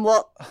was... Then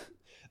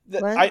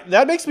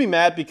that makes me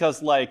mad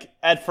because, like,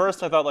 at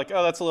first I thought, like,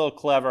 oh, that's a little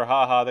clever,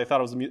 haha. They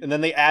thought it was and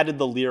then they added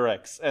the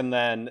lyrics, and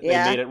then they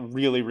made it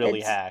really,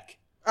 really hack.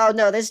 Oh,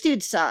 no, this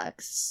dude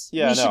sucks.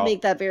 Yeah, we should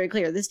make that very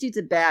clear. This dude's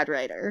a bad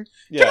writer.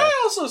 Yeah. Can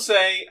I also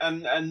say,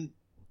 and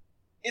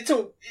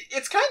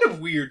it's kind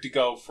of weird to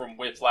go from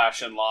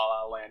Whiplash and La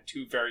La Land,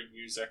 two very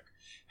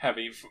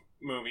music-heavy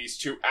movies,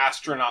 to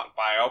astronaut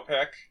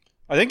biopic.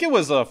 I think it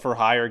was a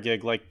for-hire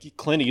gig. Like,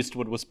 Clint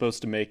Eastwood was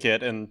supposed to make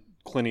it, and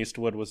Clint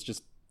Eastwood was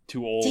just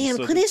too old. Damn,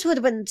 Clint Eastwood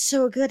would have been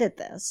so good at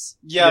this.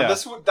 Yeah.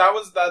 That's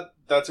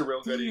a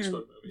real good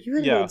Eastwood movie. He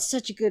would have made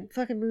such a good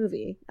fucking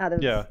movie out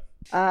of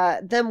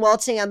them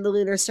waltzing on the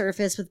lunar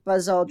surface with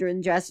Buzz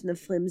Aldrin dressed in a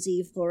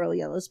flimsy floral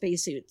yellow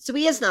spacesuit. So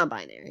he is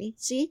non-binary.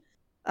 See?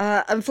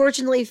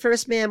 Unfortunately,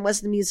 First Man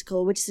wasn't a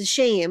musical, which is a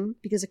shame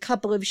because a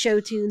couple of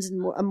show tunes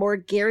and a more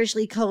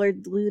garishly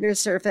colored lunar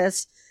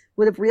surface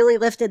would have really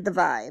lifted the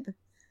vibe.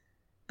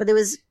 But it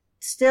was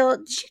still...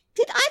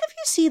 Did either of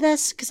you see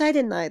this? Because I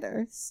didn't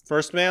either.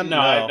 First Man?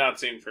 No, I have not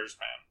seen First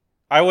Man.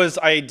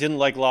 I didn't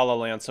like La La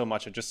Land so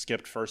much, I just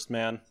skipped First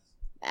Man.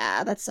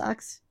 Ah, that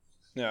sucks.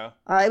 Yeah.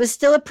 It was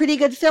still a pretty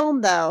good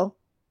film, though.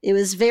 It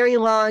was very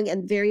long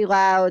and very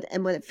loud,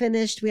 and when it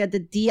finished, we had to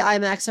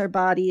de-IMAX our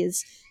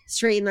bodies,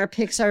 straighten our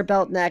Pixar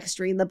belt necks,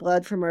 drain the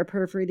blood from our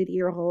perforated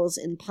ear holes,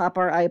 and pop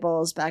our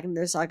eyeballs back in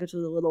their sockets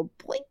with a little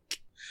blink.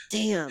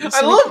 Damn.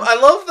 I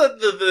love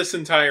that this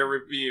entire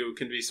review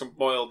can be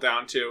boiled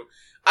down to,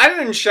 I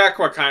didn't check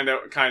what kind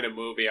of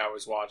movie I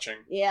was watching.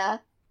 Yeah.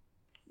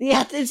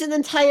 Yeah, it's an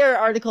entire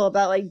article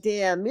about, like,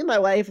 damn, me and my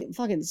wife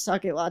fucking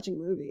suck at watching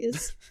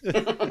movies.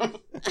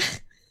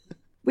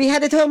 We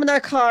headed home in our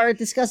car,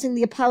 discussing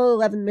the Apollo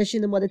 11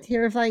 mission and what a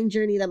terrifying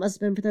journey that must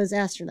have been for those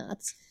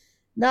astronauts.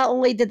 Not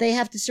only did they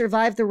have to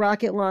survive the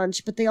rocket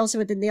launch, but they also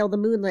had to nail the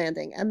moon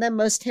landing. And then,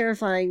 most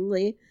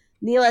terrifyingly,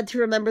 Neil had to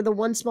remember the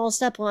one small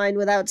step line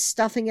without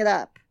stuffing it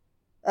up.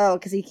 Oh,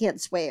 because he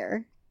can't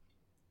swear.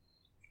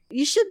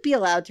 You should be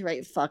allowed to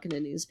write fuck in a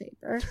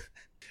newspaper.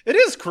 It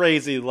is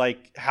crazy,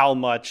 like, how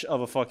much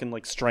of a fucking,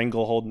 like,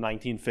 stranglehold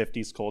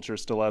 1950s culture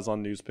still has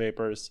on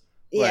newspapers.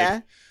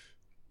 Yeah.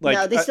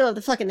 No, they still have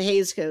the fucking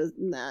Hays Code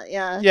and that,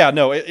 yeah. Yeah,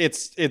 no,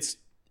 it's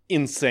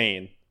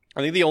insane.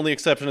 I think the only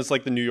exception is,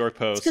 like, the New York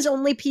Post. It's because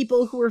only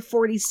people who were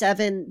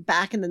 47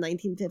 back in the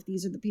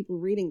 1950s are the people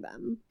reading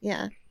them.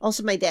 Yeah.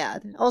 Also my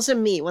dad. Also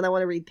me when I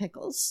want to read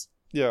pickles.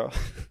 Yeah.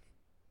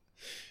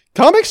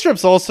 Comic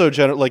strips also,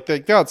 they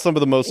got some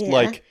of the most,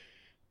 like...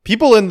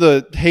 People in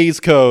the Hays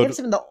Code... They have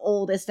some of the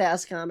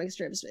oldest-ass comic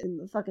strips in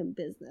the fucking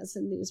business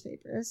and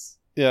newspapers.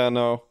 Yeah,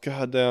 no.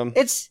 Goddamn.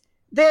 It's...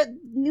 The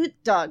new...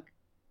 Dog.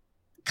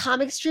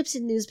 Comic strips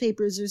in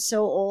newspapers are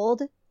so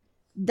old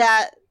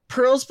that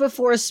Pearls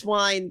Before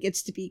Swine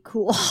gets to be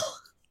cool.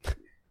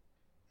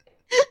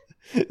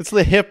 It's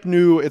the hip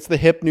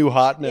new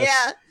hotness.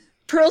 Yeah.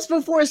 Pearls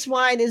Before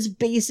Swine is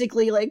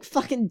basically like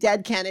fucking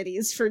Dead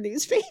Kennedys for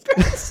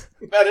newspapers.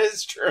 That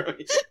is true.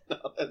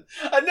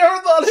 I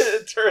never thought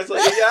it in terms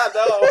like, yeah,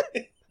 no,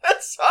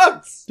 that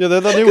sucks. Yeah, they're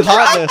the new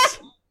hotness.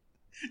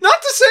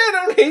 Not to say I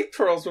don't hate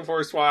Pearls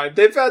Before Swine.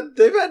 They've had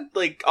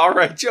like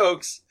alright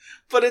jokes,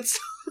 but it's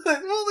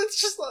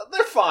it's just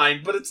they're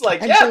fine. But it's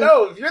like, yeah,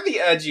 no, if you're the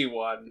edgy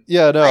one,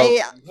 yeah, no,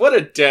 what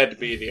a dead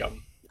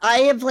medium. I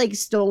have like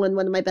stolen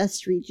one of my best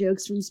street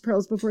jokes from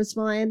Pearls Before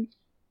Swine.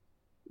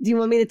 Do you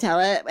want me to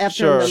tell it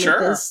after I'm done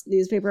with this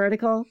newspaper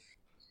article?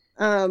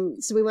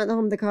 So we went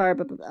home in the car,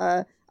 but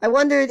I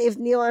wondered if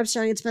Neil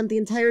Armstrong had spent the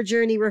entire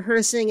journey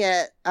rehearsing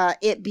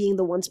it being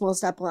the one small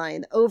step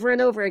line over and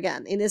over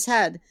again in his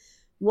head.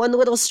 One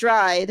little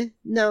stride.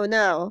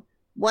 No.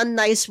 One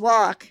nice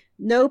walk.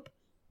 Nope.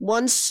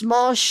 One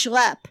small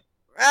schlep.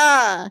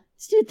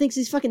 This dude thinks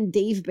he's fucking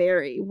Dave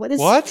Barry.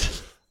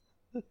 What?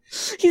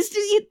 He's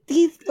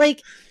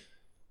like,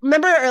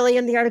 remember early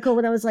in the article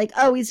when I was like,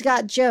 oh, he's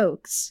got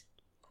jokes.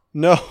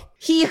 No.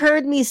 He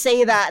heard me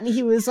say that and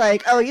he was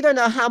like, oh, you don't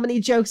know how many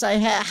jokes I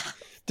have.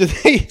 Did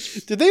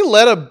they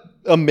let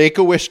a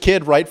Make-A-Wish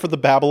kid write for the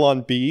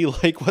Babylon Bee?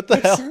 Like, what the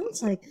hell?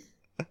 Sounds like...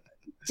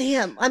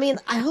 Damn. I mean,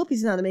 I hope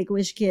he's not a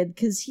Make-A-Wish kid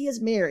because he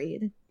is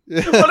married.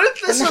 What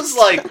if this was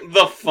like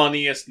the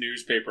funniest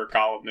newspaper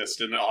columnist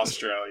in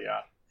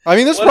Australia? I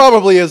mean, this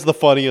probably is the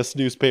funniest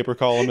newspaper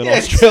column in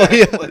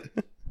Australia.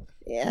 Exactly.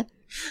 Yeah.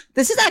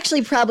 This is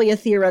actually probably a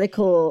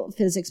theoretical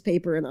physics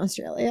paper in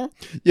Australia.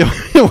 Yeah,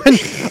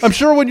 I'm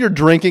sure when you're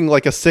drinking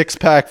like a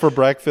 6-pack for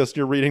breakfast,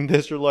 you're reading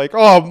this, you're like,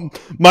 oh,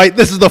 mate,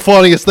 this is the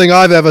funniest thing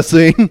I've ever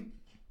seen.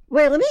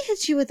 Wait, let me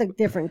hit you with a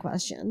different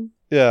question.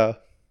 Yeah.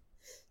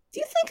 Do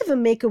you think if a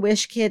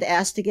Make-A-Wish kid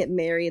asked to get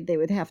married, they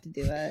would have to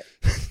do it?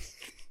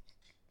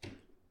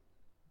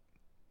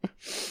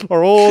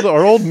 Our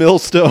old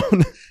millstone.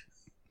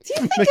 Do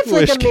you think if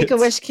like a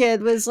Make-A-Wish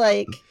kid was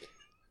like,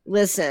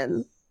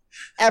 listen,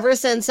 ever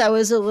since I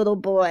was a little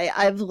boy,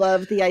 I've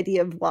loved the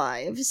idea of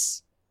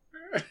wives.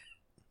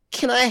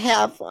 Can I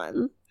have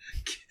one?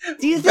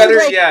 Do you think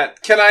Better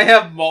yet, can I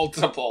have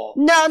multiple?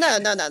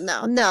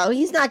 No.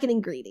 He's not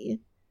getting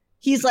greedy.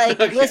 He's like,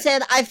 okay.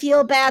 Listen, I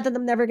feel bad that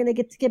I'm never going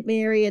to get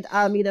married.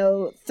 I'm,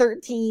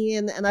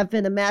 13, and I've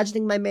been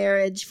imagining my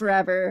marriage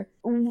forever,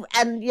 and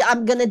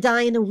I'm going to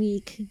die in a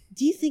week.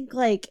 Do you think,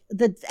 like,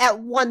 at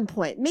one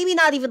point, maybe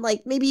not even,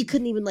 like, maybe you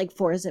couldn't even, like,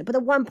 force it, but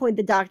at one point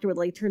the doctor would,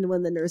 like, turn to one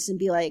of the nurse and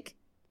be like,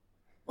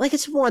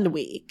 it's 1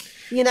 week,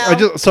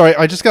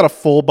 I just got a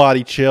full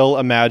body chill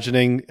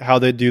imagining how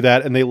they do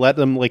that, and they let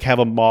them, like, have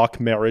a mock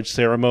marriage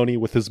ceremony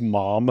with his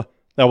mom.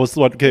 That was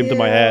what came to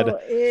my head.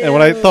 And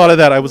when I thought of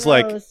that, I was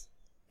like,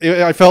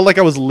 I felt like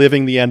I was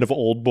living the end of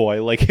Old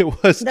Boy. Like, it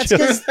was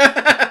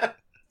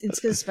it's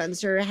because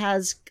Spencer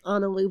has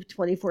on a loop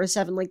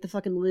 24/7, like the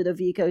fucking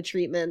Ludovico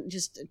treatment,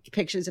 just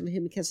pictures of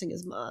him kissing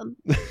his mom.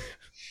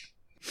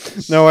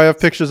 No, I have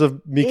pictures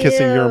of me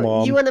kissing your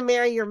mom. You want to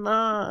marry your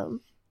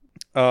mom.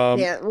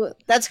 Yeah, well,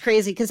 that's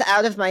crazy, because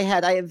out of my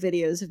head, I have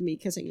videos of me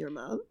kissing your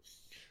mom.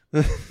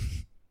 I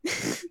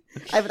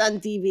have it on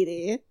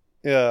DVD.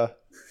 Yeah.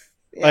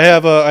 I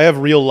have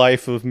real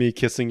life of me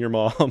kissing your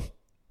mom.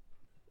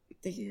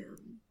 Damn.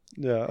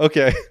 Yeah,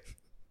 okay.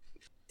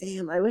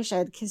 Damn, I wish I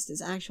had kissed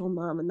his actual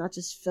mom and not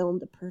just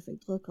filmed a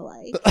perfect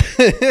lookalike.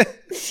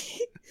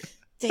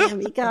 Damn,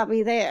 he got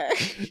me there.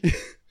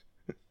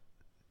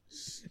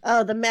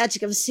 Oh, the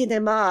magic of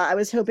cinema I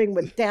was hoping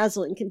would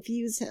dazzle and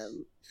confuse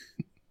him.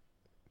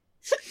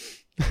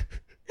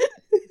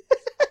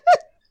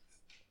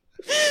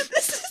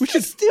 This is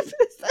the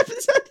stupidest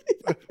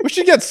episode. We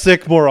should get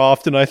sick more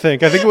often, I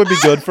think. I think it would be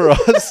good for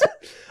us.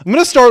 I'm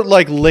going to start,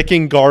 like,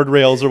 licking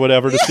guardrails or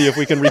whatever to see if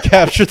we can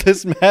recapture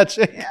this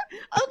magic. Yeah.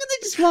 I'm going to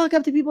just walk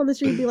up to people on the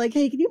street and be like,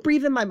 hey, can you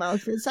breathe in my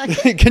mouth for a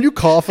second? Can you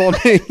cough on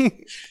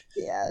me?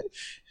 Yeah.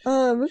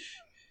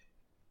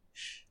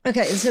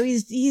 Okay, so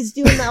he's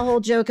doing that whole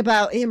joke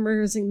about him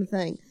rehearsing the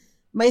thing.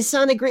 My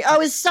son agreed. Oh,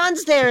 his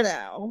son's there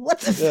now. What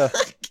the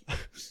fuck?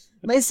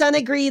 My son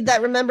agreed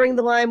that remembering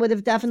the line would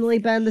have definitely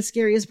been the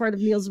scariest part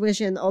of Neil's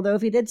vision, although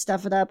if he did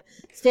stuff it up,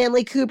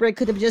 Stanley Kubrick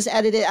could have just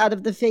edited it out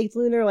of the faked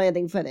lunar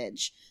landing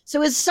footage.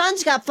 So his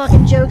son's got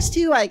fucking jokes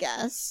too, I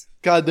guess.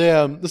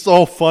 Goddamn, this is a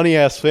whole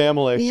funny-ass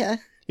family. Yeah.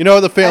 You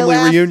know, the family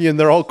reunion,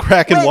 they're all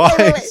cracking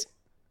wise.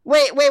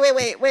 Wait.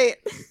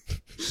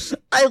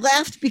 I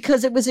laughed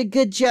because it was a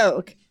good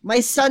joke. My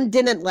son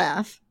didn't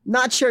laugh.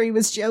 Not sure he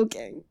was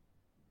joking.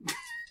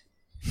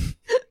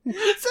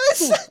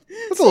 That's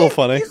a little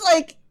funny. He's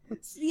like,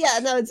 yeah,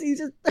 no, he's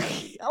just.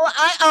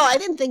 I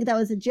didn't think that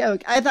was a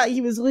joke. I thought he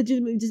was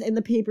legitimately just in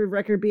the paper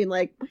record being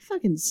like, my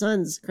fucking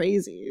son's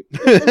crazy.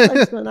 What the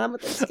fuck's going on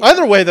with this kid?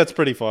 Either way, that's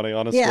pretty funny,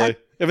 honestly. Yeah.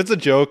 If it's a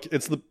joke,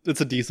 it's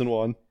a decent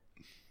one.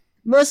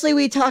 Mostly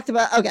we talked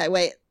about. Okay,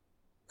 wait.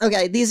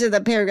 Okay, these are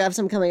the paragraphs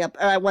I'm coming up.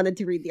 I wanted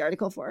to read the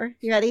article for.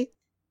 You ready?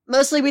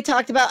 Mostly we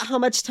talked about how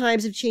much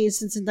times have changed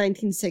since the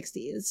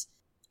 1960s.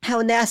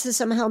 How NASA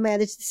somehow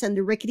managed to send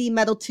a rickety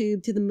metal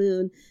tube to the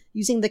moon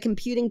using the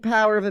computing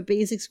power of a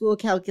basic school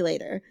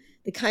calculator.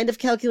 The kind of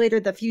calculator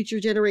that future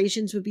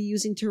generations would be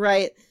using to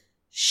write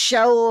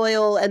shell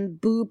oil and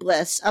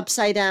boobless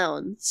upside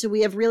down. So we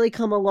have really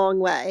come a long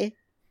way.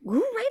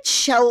 Who writes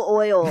shell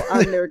oil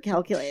on their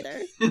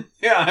calculator?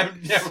 Yeah,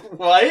 I've never...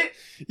 What?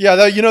 Yeah,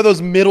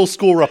 those middle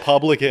school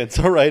Republicans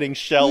are writing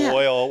shell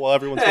oil while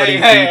everyone's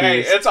writing boobies.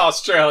 Hey, it's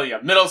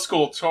Australia. Middle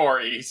school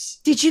Tories.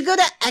 Did you go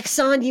to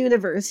Exxon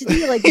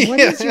University? Like,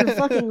 what is your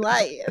fucking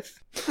life?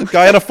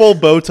 Guy in a full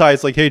bow tie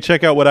is like, hey,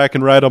 check out what I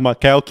can write on my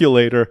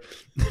calculator.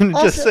 And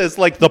it just says,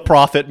 like, the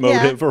profit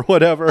motive or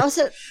whatever.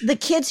 Also, the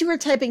kids who were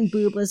typing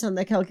boobless on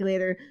the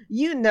calculator,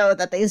 you know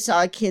that they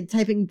saw a kid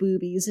typing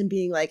boobies and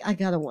being like, I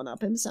gotta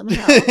one-up him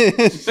somehow.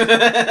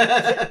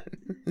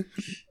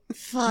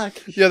 Fuck.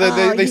 Yeah,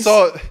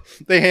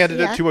 they handed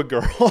it to a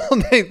girl.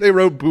 And they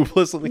wrote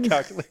boobless on the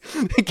calculator.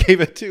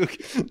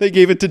 They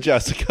gave it to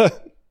Jessica.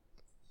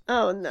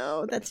 Oh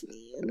no, that's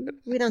mean.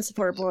 We don't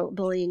support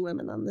bullying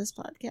women on this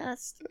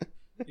podcast.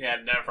 Yeah,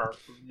 never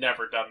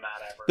done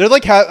that ever. They're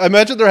like, I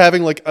imagine they're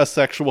having like a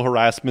sexual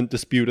harassment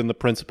dispute in the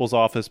principal's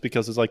office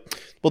because it's like,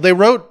 well, they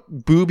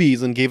wrote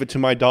boobies and gave it to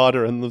my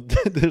daughter, and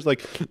there's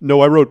like,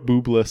 no, I wrote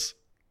boobless.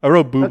 I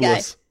wrote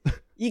boobless.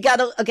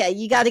 Okay.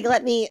 You gotta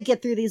let me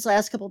get through these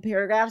last couple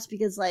paragraphs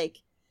because like,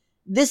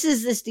 this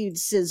is this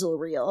dude's sizzle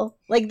reel.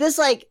 Like this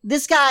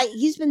guy,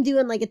 he's been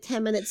doing like a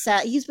 10-minute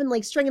set. He's been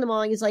like stringing them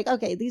along. He's like,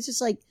 okay, these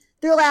just like,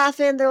 they're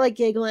laughing, they're like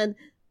giggling.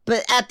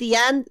 But at the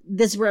end,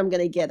 this is where I'm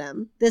gonna get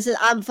him.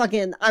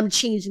 I'm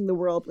changing the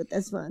world with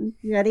this one.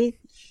 You ready?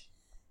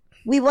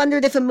 We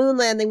wondered if a moon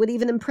landing would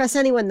even impress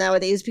anyone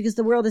nowadays because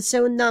the world is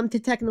so numb to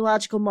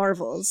technological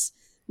marvels.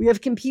 We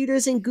have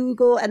computers and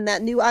Google and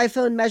that new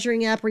iPhone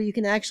measuring app where you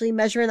can actually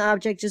measure an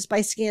object just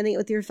by scanning it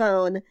with your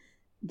phone.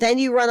 Then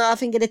you run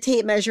off and get a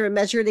tape measure and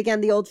measure it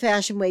again the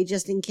old-fashioned way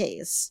just in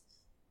case.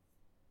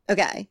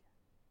 Okay.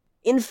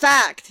 In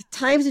fact,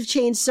 times have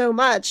changed so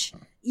much,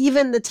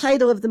 even the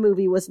title of the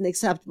movie wasn't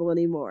acceptable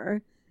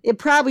anymore. It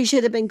probably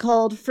should have been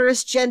called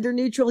First Gender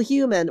Neutral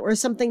Human or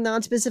something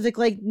non-specific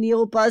like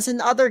Neil, Buzz,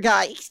 and Other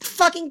Guy. He's a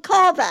fucking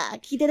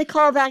callback. He did a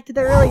callback to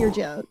the earlier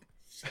joke.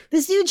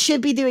 This dude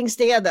should be doing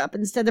stand-up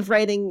instead of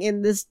writing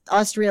in this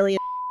Australian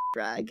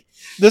drag.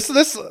 This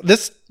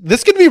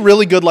could be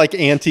really good, like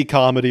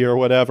anti-comedy or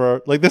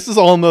whatever. Like this is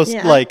almost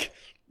like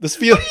this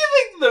feels. What do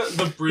you think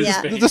the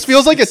Brisbane? This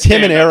feels like a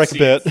Tim and Eric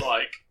bit.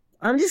 Like?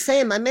 I'm just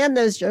saying, my man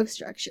knows joke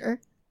structure.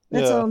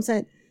 That's all I'm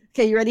saying.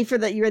 Okay, you ready for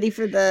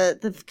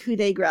the coup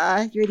de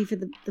grace? You ready for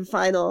the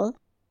final?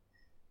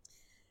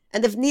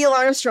 And if Neil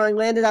Armstrong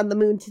landed on the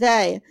moon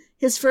today,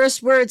 his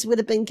first words would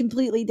have been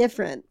completely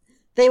different.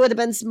 They would have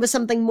been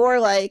something more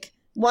like,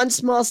 one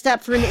small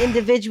step for an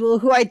individual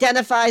who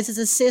identifies as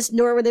a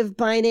cis-normative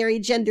binary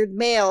gendered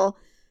male,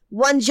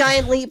 one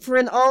giant leap for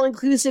an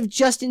all-inclusive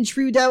Justin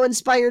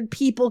Trudeau-inspired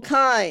people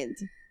kind.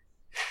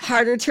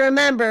 Harder to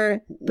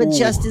remember, but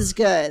just as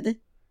good.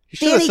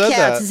 Danny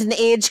Katz is an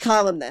age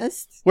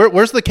columnist.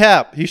 Where's the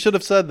cap? He should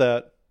have said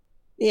that.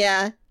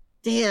 Yeah.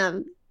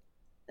 Damn.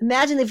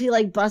 Imagine if he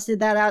busted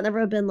that out and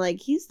everyone had been like,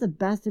 he's the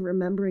best at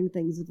remembering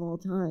things of all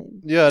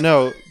time. Yeah,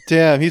 no.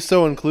 Damn, he's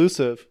so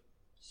inclusive.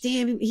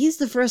 Damn, he's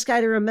the first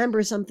guy to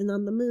remember something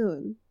on the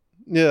moon.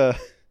 Yeah.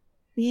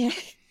 Yeah.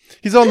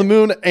 He's on the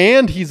moon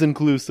and he's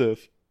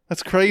inclusive.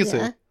 That's crazy.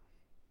 Yeah.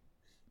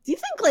 Do you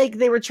think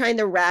they were trying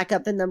to rack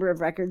up the number of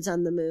records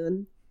on the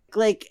moon?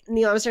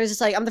 Neil Armstrong's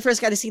just I'm the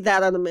first guy to see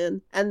that on the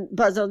moon. And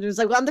Buzz Aldrin's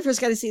well, I'm the first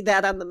guy to see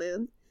that on the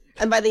moon.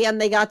 And by the end,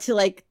 they got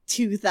to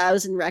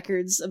 2,000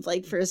 records of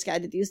first guy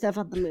to do stuff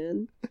on the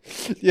moon.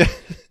 Yeah.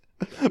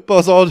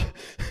 Buzz Aldrin,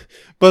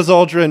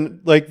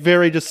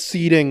 very just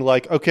seeding,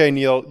 okay,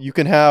 Neil, you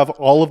can have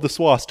all of the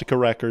swastika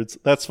records.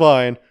 That's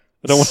fine.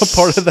 I don't want a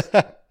part of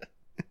that.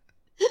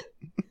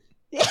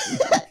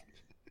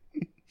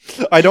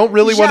 I don't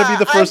really want to be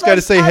the first guy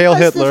to say Hail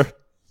Hitler.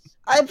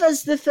 I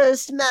was the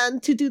first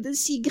man to do the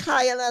Sieg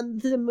Heil on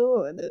the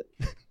moon.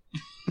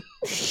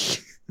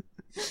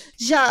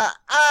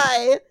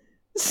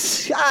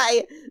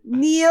 I,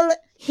 Neil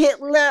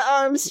Hitler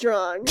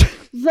Armstrong,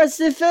 was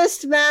the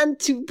first man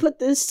to put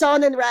the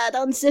Sonnenrad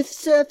on the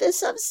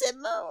surface of the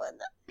moon.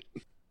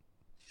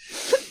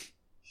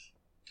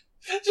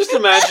 Just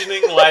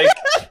imagining,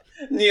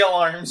 Neil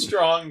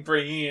Armstrong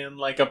bringing in,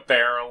 a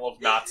barrel of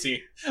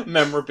Nazi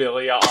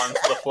memorabilia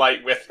onto the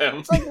flight with him.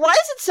 It's why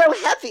is it so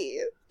heavy?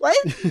 Why?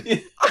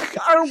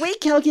 Our weight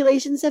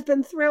calculations have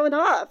been thrown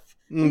off.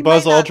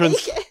 Buzz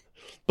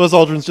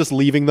Aldrin's just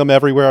leaving them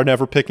everywhere,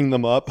 never picking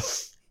them up.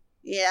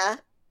 Yeah.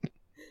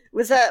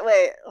 Was that...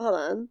 Wait, hold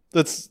on.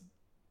 That's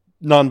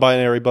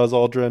non-binary Buzz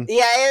Aldrin.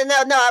 Yeah,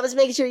 no, I was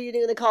making sure you're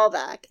doing the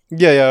callback.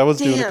 Yeah, I was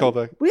doing the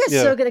callback. We are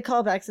so good at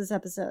callbacks this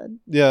episode.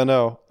 Yeah,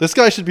 no. This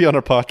guy should be on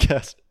our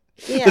podcast.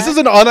 Yeah. This is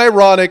an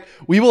unironic...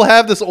 We will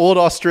have this old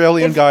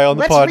Australian guy on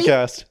the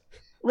podcast.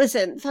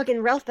 Listen,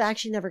 fucking Ralph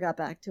Bakshi never got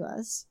back to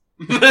us.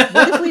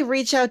 What if we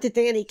reach out to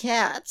Danny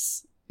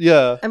Katz?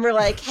 Yeah. And we're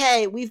like,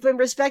 hey, we've been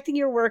respecting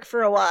your work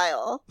for a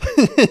while.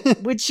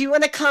 Would you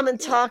want to come and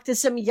talk to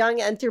some young,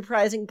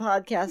 enterprising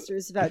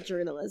podcasters about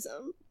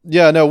journalism?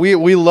 Yeah, no,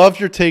 we love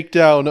your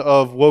takedown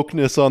of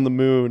wokeness on the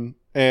moon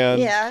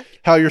and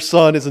how your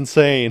son is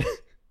insane.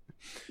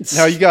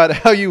 how you got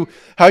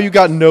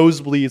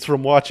nosebleeds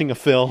from watching a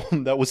film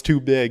that was too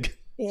big.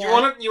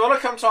 Yeah. You want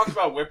to come talk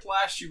about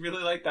Whiplash? You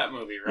really like that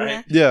movie,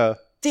 right? Yeah.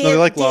 No, we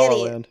like La La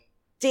Land.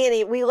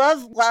 Danny, we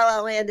love La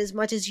La Land as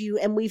much as you,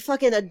 and we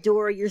fucking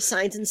adore your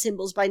Signs and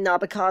Symbols by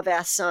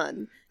Nabokov-ass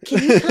son.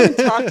 Can you come and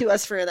talk to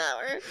us for an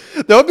hour?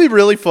 That would be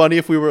really funny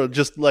if we were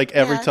just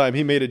every time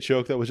he made a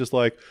joke that was just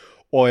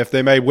oh, if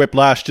they made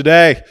Whiplash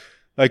today,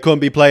 I couldn't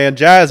be playing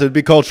jazz. It would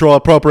be cultural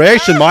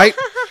appropriation, mate.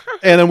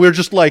 And then we're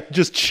just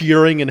just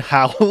cheering and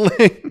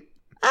howling.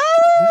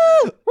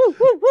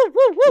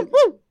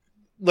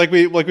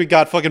 We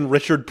got fucking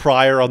Richard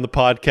Pryor on the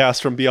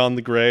podcast from Beyond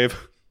the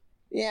Grave.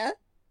 Yeah.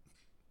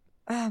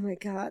 Oh my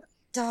god.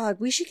 Dog,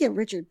 we should get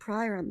Richard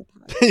Pryor on the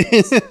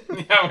podcast.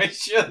 Yeah, we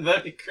should.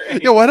 That'd be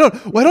great. Yeah, why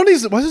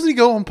doesn't he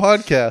go on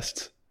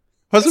podcasts?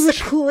 He's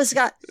the coolest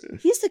guy.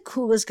 He's the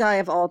coolest guy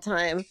of all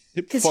time.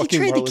 Because he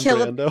tried to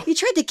kill him. He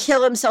tried to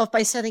kill himself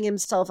by setting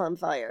himself on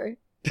fire.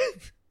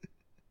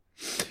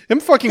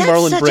 That's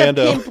Marlon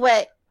Brando. A pimp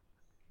way.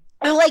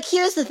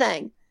 Here's the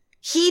thing.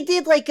 He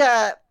did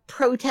a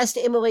protest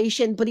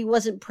immolation, but he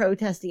wasn't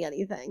protesting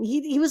anything.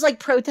 He was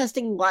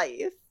protesting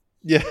life.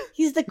 Yeah.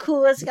 He's the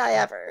coolest guy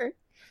ever.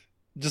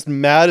 Just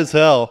mad as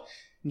hell.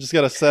 You just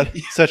gotta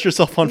set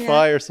yourself on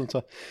fire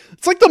sometimes.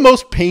 It's the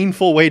most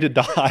painful way to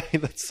die.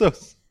 That's so...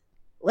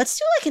 Let's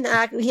do an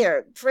act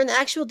here for an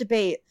actual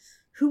debate.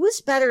 Who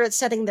was better at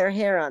setting their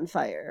hair on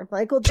fire?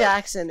 Michael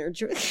Jackson or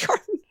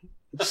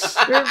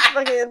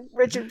fucking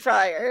Richard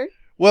Pryor?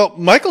 Well,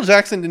 Michael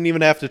Jackson didn't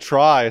even have to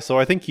try, so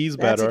I think he's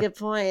better. That's a good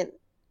point.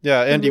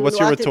 Yeah, Andy, what's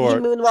your retort? He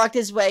moonwalked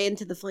his way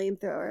into the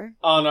flamethrower.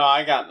 Oh no,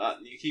 I got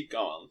nothing. You keep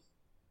going.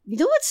 You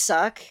know what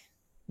suck?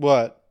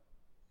 What?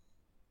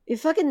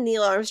 If fucking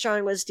Neil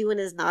Armstrong was doing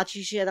his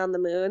Nazi shit on the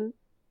moon,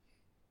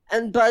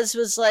 and Buzz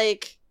was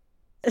like,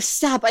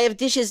 "Stop! I have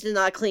dishes to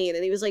not clean,"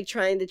 and he was like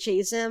trying to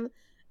chase him,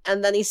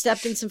 and then he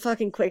stepped in some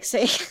fucking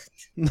quicksand.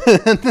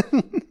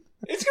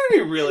 It's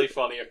gonna be really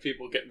funny if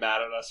people get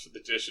mad at us for the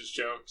dishes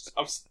jokes.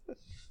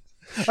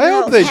 I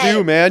hope they hey,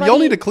 do, man. buddy, Y'all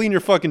need to clean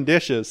your fucking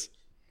dishes.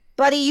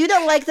 Buddy, you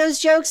don't like those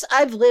jokes?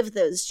 I've lived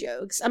those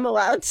jokes. I'm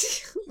allowed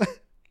to.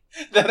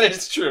 That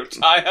is true.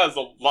 Ty has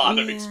a lot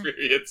of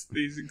experience with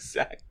these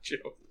exact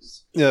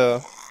jokes.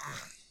 Yeah.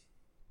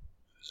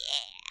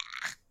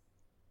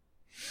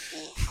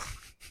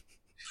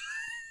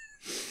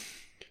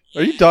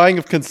 Are you dying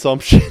of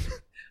consumption?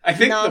 I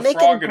think No, the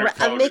frog in her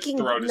throat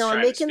is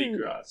trying to speak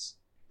to us.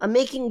 I'm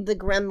making the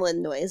gremlin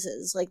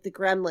noises, like the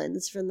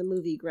gremlins from the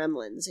movie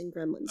Gremlins and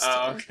Gremlins 2.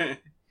 Oh, okay.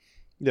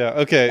 Yeah,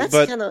 okay, That's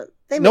but kinda,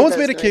 no one's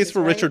made a case noises,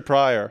 for right? Richard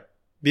Pryor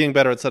being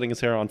better at setting his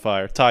hair on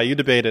fire. Ty, you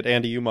debate it.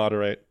 Andy, you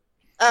moderate.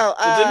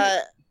 Oh,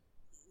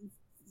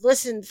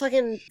 listen,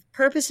 fucking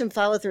purpose and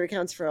follow through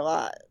counts for a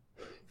lot.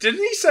 Didn't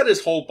he set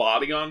his whole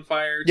body on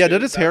fire? Yeah, too?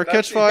 did his hair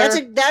catch fire?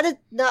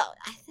 No,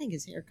 I think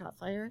his hair caught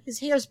fire. His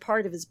hair is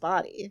part of his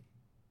body.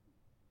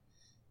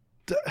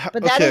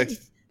 But that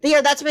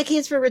Okay. that's my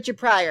case for Richard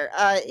Pryor.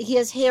 He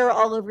has hair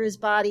all over his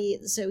body,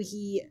 so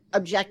he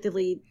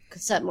objectively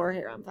could set more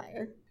hair on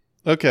fire.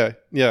 Okay,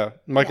 yeah.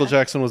 Michael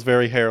Jackson was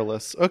very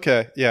hairless.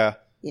 Okay, yeah.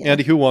 Yeah.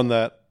 Andy, who won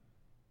that?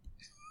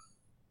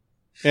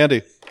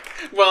 Andy.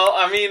 Well,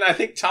 I mean, I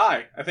think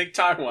Ty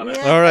won it.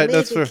 All right, I made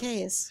that's a good fair.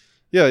 case.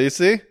 Yeah, you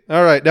see?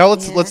 All right, now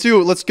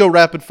let's go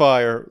rapid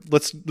fire.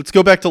 Let's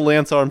go back to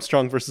Lance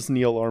Armstrong versus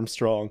Neil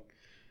Armstrong.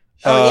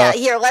 Oh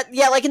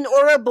like an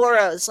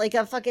Ouroboros, like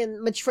a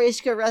fucking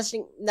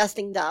Matryoshka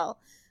nesting doll.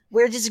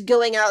 We're just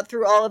going out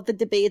through all of the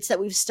debates that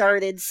we've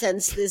started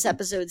since this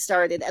episode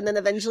started, and then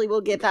eventually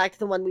we'll get back to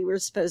the one we were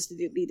supposed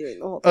to be doing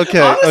the whole time. Okay,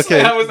 Honestly,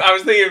 okay. I was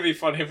thinking it'd be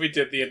funny if we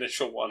did the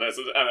initial one as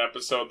an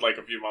episode like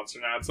a few months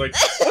from now. It's like,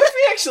 what if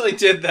we actually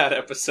did that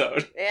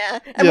episode? Yeah,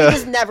 and Yeah.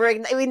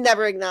 we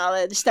never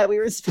acknowledged that we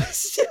were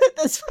supposed to do it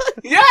this one.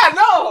 Yeah,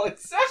 no,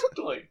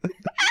 exactly.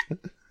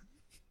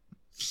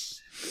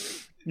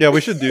 Yeah, we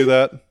should do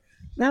that.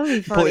 That would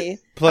be funny.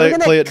 Play I'm it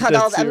gonna dead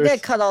I'm serious. gonna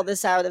cut all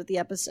this out of the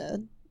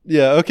episode.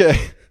 Yeah,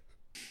 okay.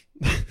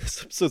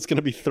 This episode's going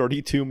to be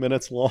 32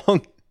 minutes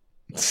long.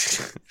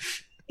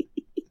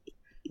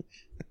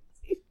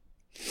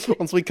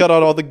 Once we cut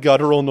out all the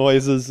guttural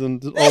noises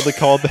and all the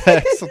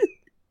callbacks.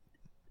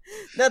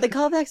 No, the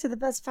callbacks are the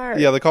best part.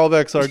 Yeah, the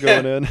callbacks are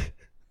going in.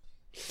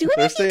 Do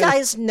any of you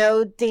guys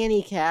know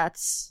Danny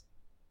Katz?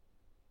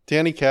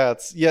 Danny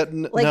Katz. Yeah,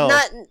 Like no.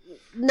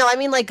 No, I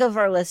mean like of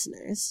our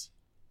listeners.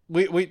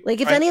 We Like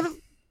if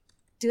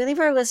do any of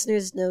our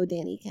listeners know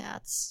Danny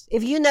Katz?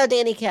 If you know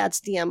Danny Katz,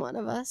 DM one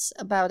of us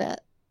about it.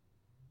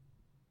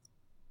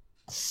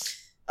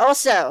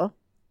 Also,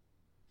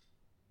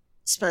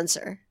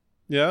 Spencer,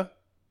 Yeah?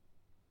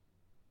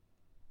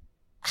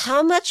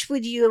 how much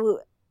would you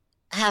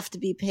have to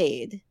be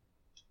paid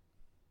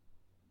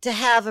to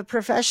have a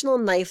professional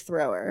knife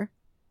thrower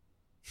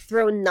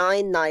throw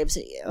 9 knives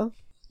at you?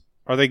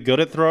 Are they good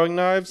at throwing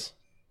knives?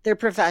 They're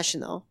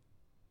professional.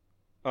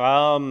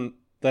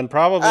 Then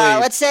probably...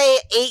 Let's say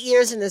 8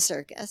 years in the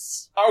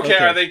circus. Okay,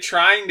 Okay. are they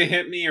trying to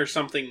hit me or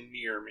something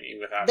near me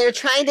without? They're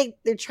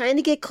trying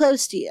to get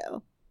close to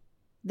you.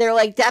 They're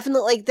like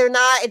definitely like they're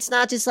not. It's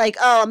not just like,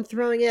 oh, I'm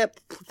throwing it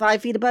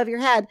 5 feet above your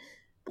head.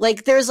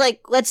 Like there's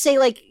like, let's say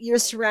like you're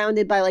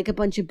surrounded by like a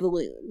bunch of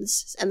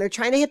balloons, and they're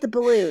trying to hit the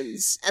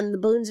balloons, and the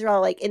balloons are all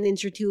like an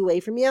inch or two away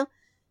from you.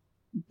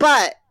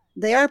 But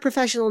they are a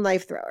professional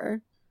knife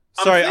thrower.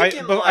 Sorry, I'm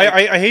thinking, like-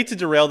 I hate to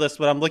derail this,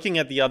 but I'm looking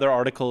at the other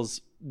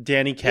articles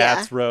Danny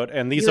Katz wrote,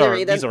 and these You are wanna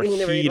read them? these are You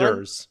wanna read one?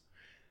 heaters.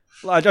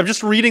 I'm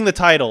just reading the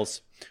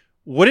titles.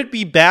 Would it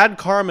be bad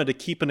karma to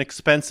keep an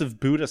expensive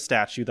Buddha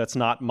statue that's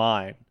not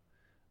mine?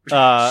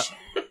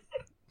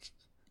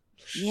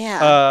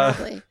 Yeah, Uh,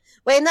 probably.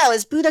 Wait, no,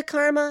 is Buddha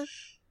karma?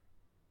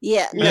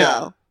 Yeah,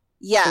 no.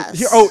 Yes.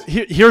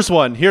 Here's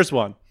one. Here's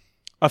one.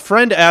 A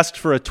friend asked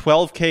for a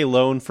 $12K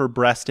loan for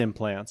breast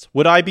implants.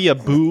 Would I be a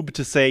boob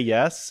to say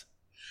yes?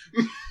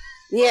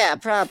 Yeah,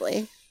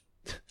 probably.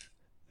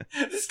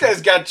 This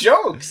guy's got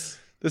jokes.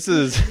 This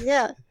is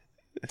Yeah.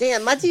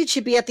 Damn, my dude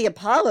should be at the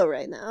Apollo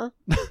right now.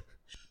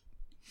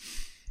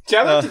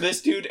 Shout out to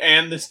this dude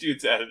and this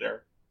dude's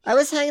editor. I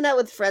was hanging out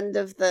with friend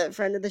of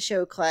the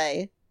show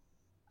Clay,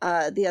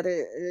 the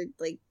other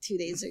like 2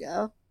 days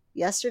ago.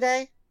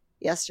 Yesterday,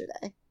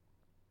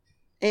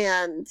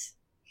 and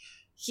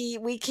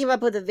we came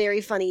up with a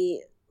very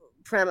funny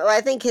premise. Well,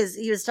 I think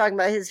he was talking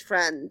about his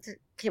friend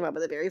came up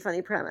with a very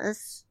funny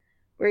premise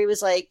where he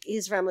was like,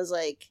 his friend was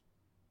like,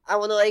 I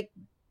want to like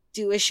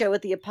do a show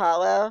at the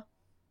Apollo,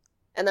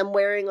 and I'm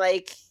wearing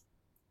like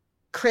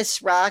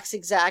Chris Rock's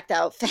exact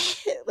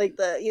outfit, like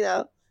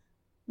the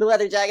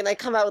leather jacket, and I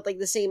come out with like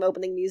the same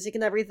opening music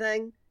and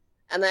everything,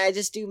 and then I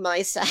just do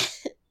my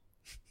set.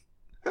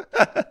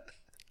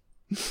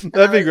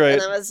 that'd be great.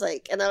 And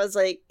I was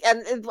like,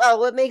 and well,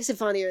 what makes it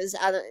funnier is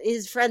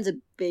his friend's a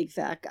big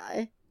fat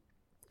guy.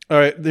 All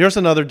right, here's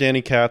another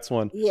Danny Katz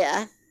one.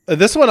 Yeah.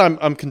 This one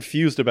I'm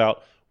confused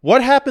about.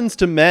 What happens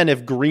to men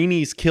if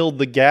greenies killed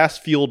the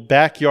gas-fueled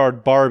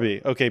backyard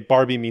Barbie? Okay,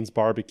 Barbie means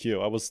barbecue.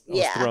 I was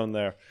thrown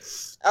there.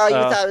 Oh, you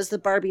thought it was the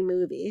Barbie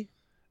movie.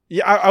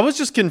 Yeah, I was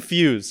just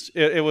confused.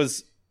 It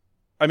was...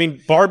 I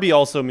mean, Barbie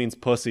also means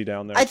pussy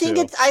down there, I think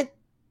too.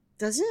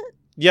 Does it?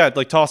 Yeah,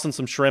 like tossing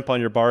some shrimp on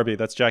your Barbie.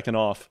 That's jacking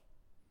off.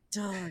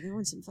 Dog, I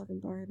want some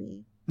fucking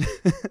Barbie.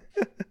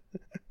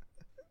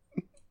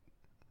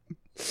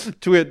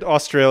 Tweet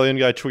Australian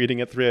guy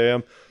tweeting at 3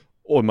 a.m.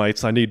 Oh,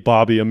 mates, I need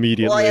Barbie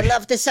immediately. Boy, I'd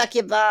love to suck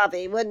your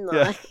Barbie, wouldn't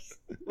I? Yeah.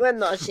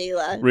 Wouldn't I,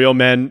 Sheila? Real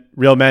men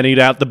eat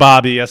out the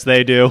Barbie. Yes,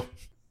 they do.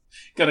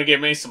 Gonna give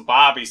me some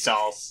Bobby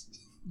sauce.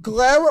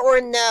 Glow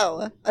or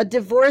no? A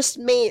divorced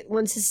mate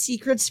wants a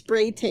secret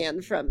spray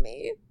tan from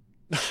me.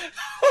 Wait,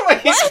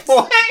 what?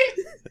 Why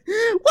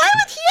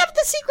would he have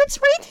the secret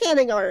spray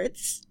tanning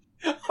arts?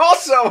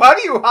 Also, how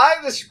do you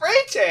hide the spray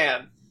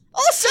tan?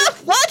 Also,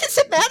 why does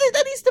it matter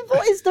that he's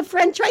is the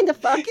friend trying to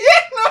fuck him?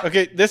 Yeah, no.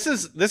 Okay, this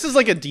is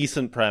like a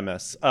decent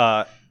premise.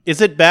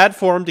 Is it bad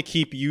for him to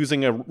keep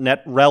using a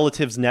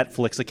relative's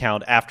Netflix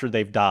account after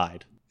they've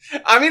died?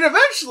 I mean,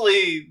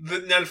 eventually, the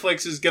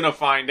Netflix is gonna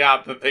find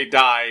out that they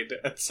died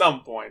at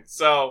some point,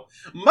 so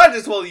might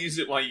as well use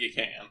it while you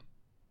can.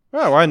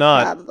 Oh, why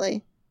not?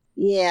 Probably.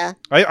 Yeah.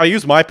 I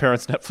use my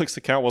parents' Netflix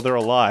account while they're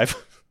alive.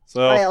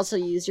 So I also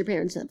use your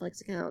parents'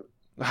 Netflix account.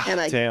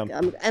 damn.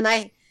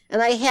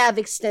 And I have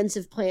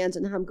extensive plans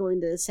on how I'm going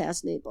to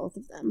assassinate both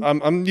of them.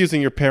 I'm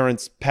using your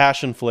parents'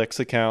 Passionflix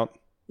account.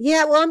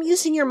 Yeah, well, I'm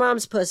using your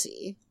mom's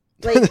pussy.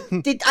 Like,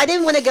 I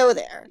didn't want to go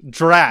there.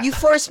 Drat. You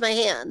forced my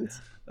hand.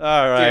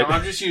 All right. Damn,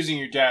 I'm just using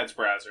your dad's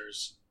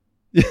browsers.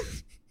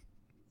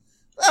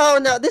 Oh,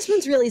 no, this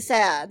one's really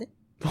sad.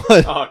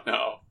 What? Oh,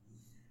 no.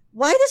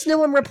 Why does no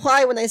one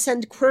reply when I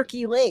send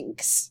quirky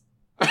links?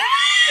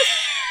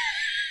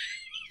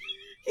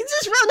 He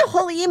just wrote a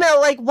whole email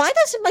like, why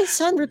doesn't my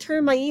son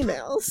return my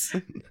emails?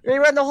 Or he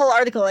wrote the whole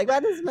article like, why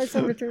doesn't my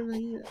son return my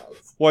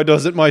emails? Why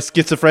doesn't my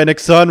schizophrenic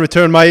son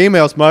return my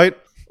emails, mate?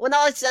 When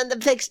I send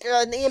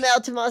an email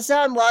to my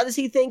son, why does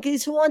he think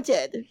he's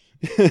haunted?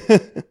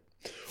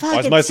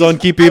 Why does my son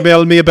keep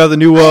emailing me about the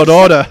New World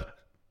Order?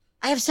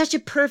 I have such a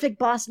perfect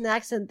Boston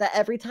accent that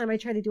every time I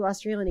try to do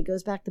Australian, it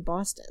goes back to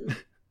Boston.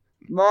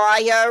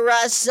 My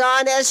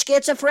son has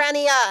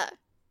schizophrenia.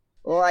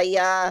 Or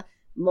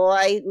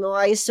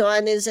my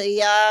son is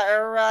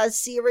a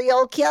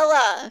serial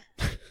killer.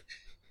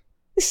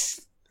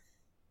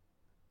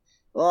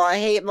 Oh, I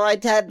hate my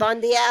Ted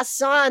Bundy ass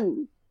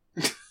son.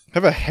 I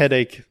have a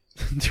headache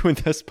doing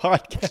this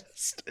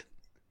podcast.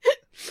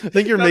 I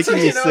think you're That's making how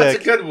me you know sick.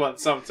 It's a good one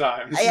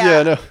sometimes.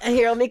 Yeah, no.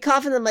 Here, let me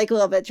cough in the mic a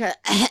little bit.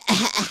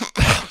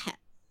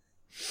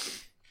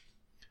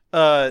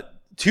 Try.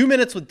 2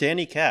 minutes with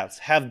Danny Katz.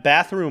 Have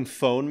bathroom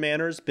phone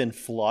manners been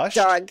flushed?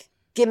 Dog,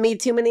 give me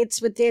 2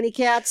 minutes with Danny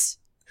Katz.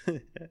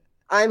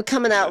 I'm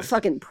coming out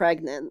fucking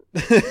pregnant.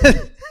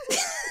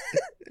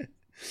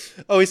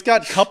 Oh, he's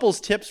got couples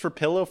tips for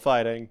pillow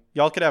fighting.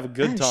 Y'all could have a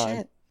good time.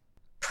 Shit.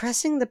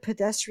 Pressing the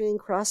pedestrian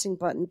crossing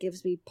button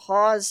gives me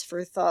pause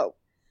for thought.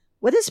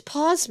 What does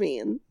pause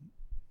mean?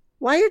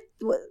 Why are...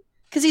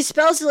 Because he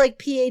spells it like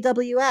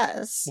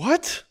P-A-W-S.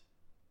 What?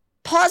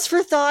 Pause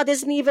for thought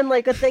isn't even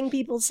like a thing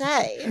people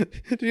say.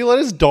 Did he let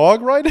his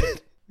dog write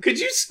it? Could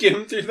you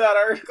skim through that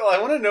article? I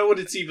want to know what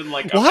it's even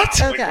like What?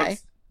 about. Okay.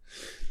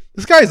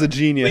 This guy's a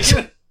genius.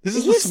 Like, This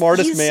is the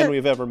smartest man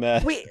we've ever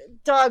met. We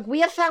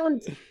have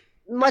found,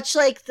 much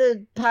like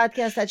the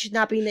podcast that should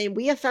not be named,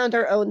 we have found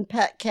our own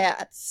pet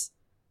cats.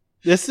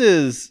 This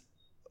is...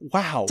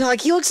 Wow.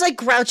 Dog, he looks like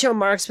Groucho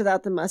Marx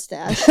without the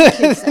mustache.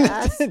 Kicks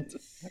ass.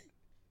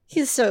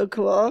 He's so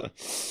cool.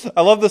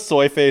 I love the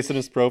soy face in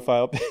his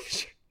profile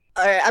picture.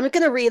 All right, I'm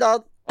gonna read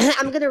all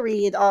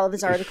of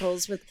his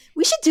articles.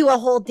 We should do a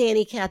whole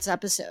Danny Katz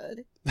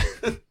episode.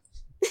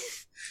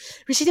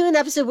 We should do an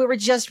episode where we're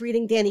just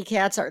reading Danny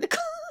Katz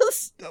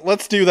articles.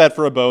 Let's do that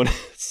for a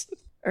bonus.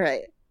 All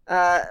right.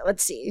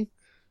 Let's see.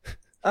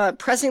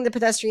 Pressing the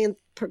pedestrian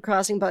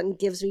crossing button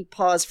gives me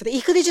pause for the. He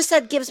could have just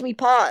said "gives me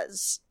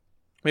pause."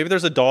 Maybe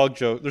there's a dog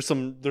joke. There's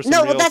some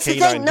No, real but that's the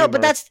canine thing. No,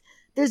 but humor.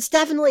 there's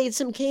definitely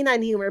some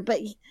canine humor. But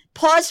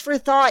pause for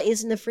thought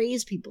isn't a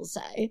phrase people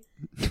say.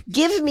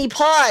 Give me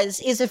pause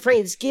is a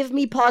phrase. Give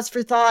me pause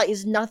for thought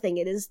is nothing.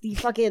 It is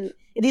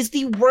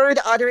the word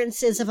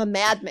utterances of a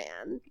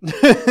madman.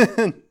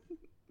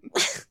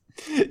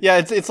 Yeah,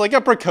 it's like a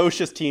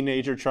precocious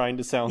teenager trying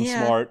to sound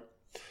smart.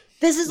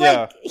 This is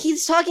like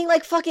he's talking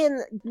like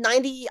fucking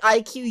 90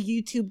 IQ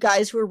YouTube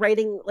guys who are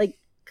writing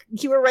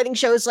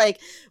shows like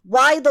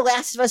why The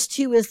Last of Us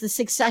 2 is the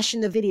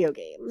succession of video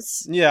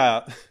games.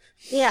 Yeah.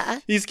 Yeah.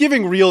 He's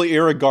giving real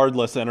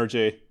irregardless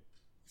energy.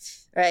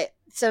 Right.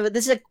 So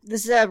this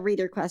is a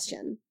reader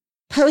question.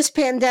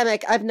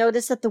 Post-pandemic, I've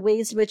noticed that the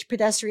ways in which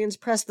pedestrians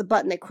press the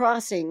button at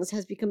crossings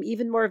has become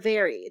even more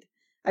varied.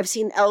 I've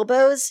seen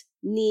elbows,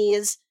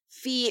 knees,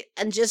 feet,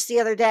 and just the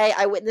other day,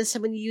 I witnessed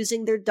someone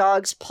using their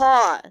dog's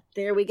paw.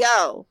 There we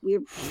go.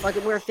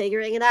 We're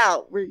figuring it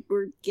out.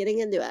 We're getting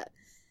into it.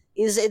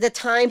 Is it the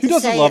time Who to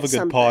doesn't say love a it good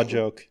something? paw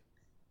joke?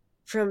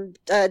 From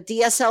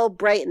DSL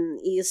Brighton,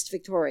 East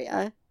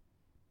Victoria.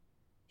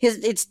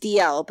 It's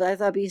DL, but I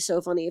thought it'd be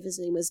so funny if his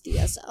name was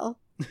DSL.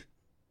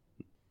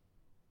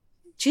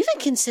 Do you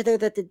even consider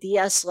that the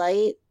DS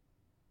Lite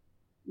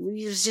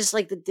was just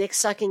like the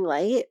dick-sucking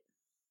light?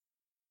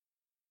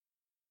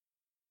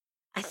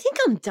 I think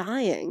I'm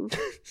dying.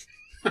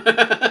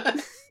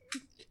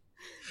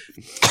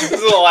 This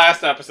is the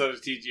last episode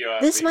of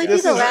TGOS. This might be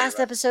the last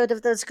episode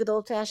of those good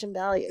old-fashioned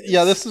values.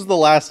 Yeah, this is the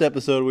last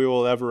episode we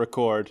will ever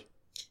record.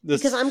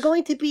 Because I'm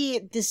going to be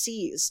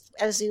deceased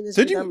as soon as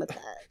we're done with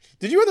that.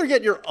 Did you ever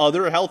get your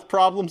other health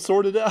problems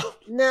sorted out?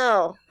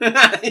 No.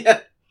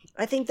 Yeah.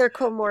 I think they're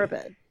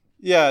comorbid.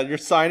 Yeah, your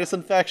sinus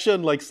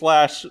infection, like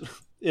slash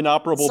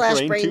inoperable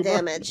brain tumor.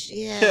 Damage.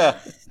 Yeah.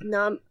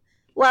 No.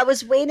 Well, I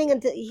was waiting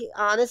until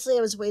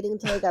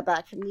I got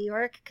back from New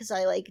York because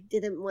I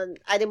didn't want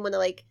to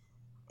like.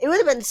 It would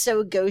have been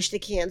so gauche to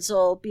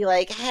cancel. Be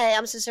like, hey,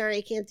 I'm so sorry,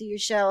 I can't do your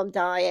show. I'm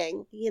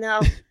dying.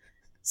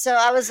 So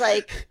I was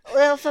like,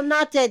 well, if I'm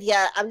not dead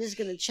yet, I'm just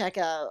gonna check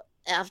out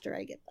after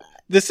I get back.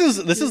 This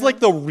is like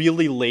the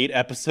really late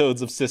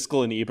episodes of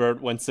Siskel and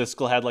Ebert when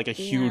Siskel had like a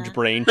huge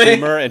brain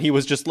tumor and he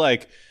was just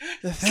like,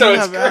 so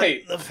it's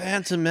great. The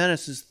Phantom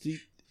Menace is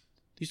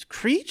these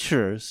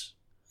creatures.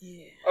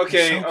 Yeah.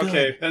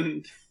 Okay.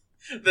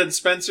 Then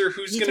Spencer,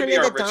 who's going to be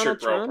our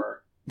Richard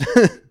Roper?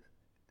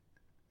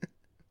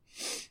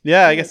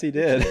 Yeah, I guess he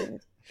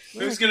did.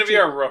 Who's going to be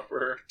our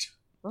Roper?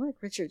 I like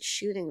Richard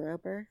shooting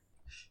Roper.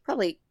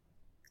 Probably.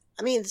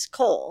 I mean, it's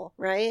Cole,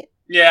 right?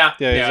 Yeah.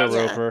 Yeah, he's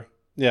a Roper.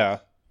 Yeah.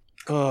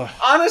 Ugh.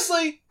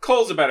 Honestly,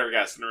 Cole's a better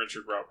guest than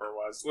Richard Roper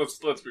was. Let's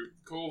be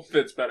Cole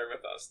fits better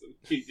with us than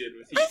he did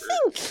with Ebert.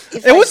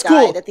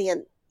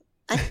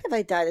 I think if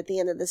I died at the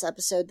end of this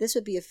episode, this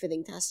would be a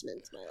fitting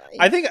testament to my life.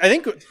 I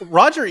think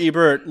Roger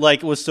Ebert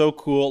was so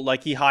cool.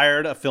 Like he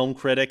hired a film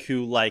critic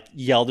who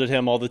yelled at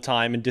him all the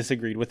time and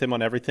disagreed with him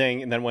on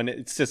everything. And then when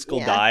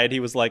Siskel died, he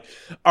was like,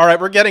 "All right,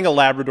 we're getting a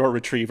Labrador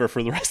Retriever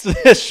for the rest of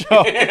this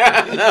show."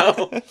 Yeah,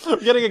 no, we're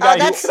getting a guy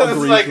who agrees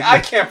with I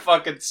can't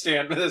fucking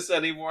stand this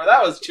anymore.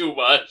 That was too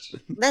much.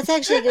 That's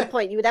actually a good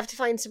point. You would have to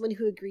find someone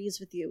who agrees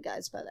with you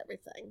guys about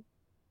everything.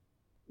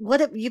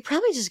 You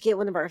probably just get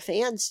one of our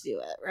fans to do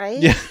it, right?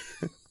 Yeah.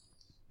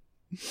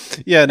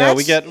 Yeah, no,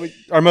 we get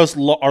our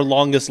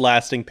longest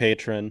lasting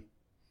patron.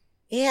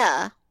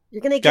 Yeah. You're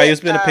going to get guy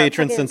who's been a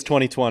patron since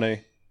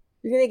 2020.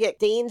 You're going to get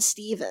Dane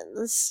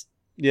Stevens.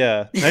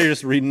 Yeah. Now you're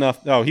just reading off.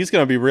 Oh, he's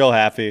going to be real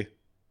happy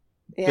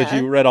that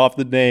you read off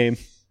the name.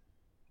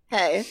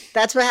 Hey,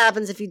 that's what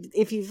happens if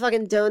you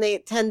fucking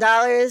donate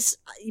 $10.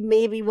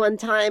 Maybe one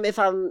time if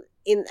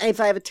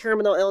I have a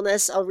terminal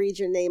illness, I'll read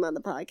your name on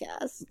the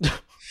podcast.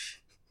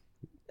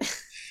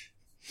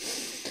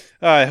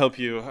 I hope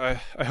you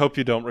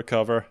don't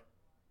recover.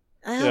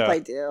 I hope I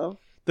do.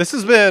 This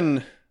has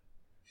been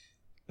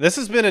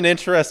an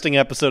interesting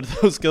episode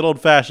of those good old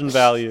fashioned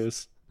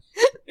values.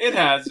 It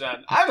has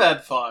been. I've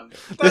had fun.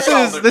 This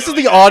is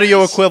the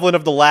audio equivalent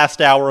of the last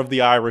hour of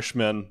The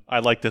Irishman,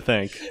 I'd like to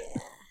think.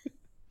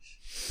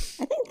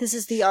 I think this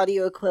is the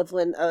audio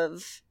equivalent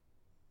of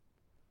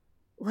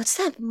what's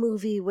that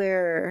movie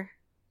where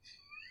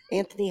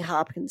Anthony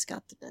Hopkins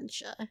got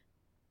dementia?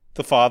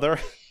 The Father?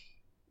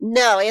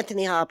 No,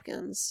 Anthony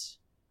Hopkins.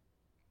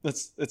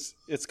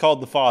 It's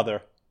called The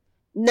Father.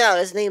 No,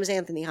 his name is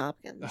Anthony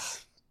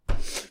Hopkins.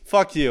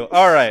 Fuck you.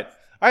 All right.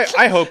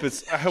 I hope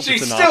it's She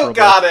it's still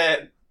got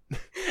it.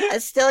 I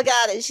still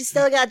got it. She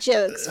still got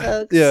jokes,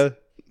 folks. Yeah.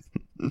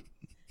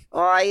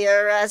 Or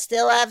you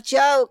still have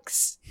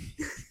jokes.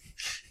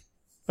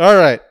 All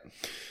right.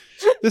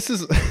 This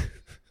is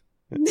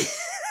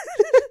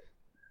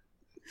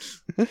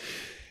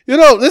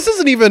this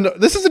isn't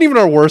even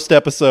our worst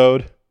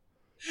episode.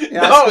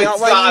 No,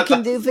 it's what not. you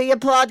can do for your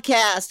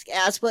podcast.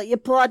 Ask what your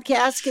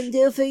podcast can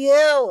do for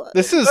you.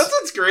 That's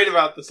what's great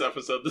about this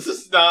episode. This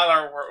is not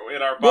our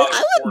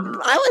bottom quarter.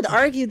 I would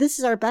argue this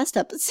is our best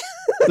episode.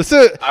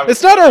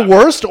 It's not our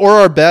worst or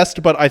our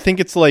best, but I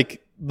think it's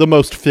the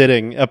most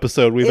fitting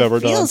episode we've ever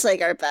done. It feels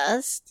like our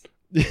best.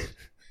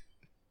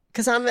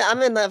 Because I'm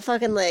in the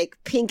fucking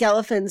pink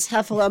elephants,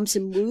 heffalumps,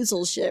 and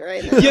woozle shit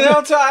right now. You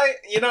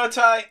know,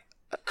 Ty.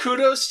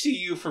 Kudos to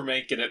you for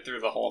making it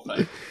through the whole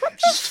thing. What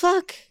the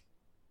fuck?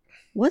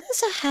 What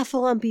does a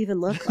heffalump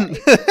even look like?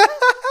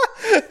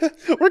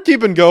 We're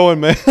keeping going,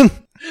 man.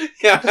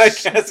 Yeah, I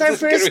guess it's our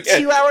first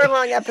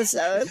 2-hour-long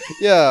episode.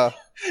 Yeah.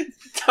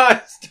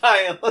 Ty's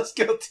dying. Let's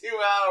go 2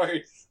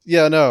 hours.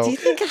 Yeah, no. Do you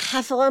think a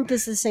heffalump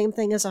is the same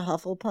thing as a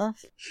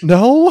Hufflepuff?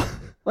 No.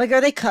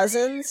 Are they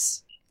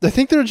cousins? I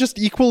think they're just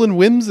equal in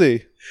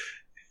whimsy.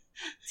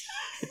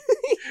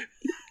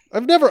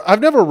 I've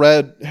never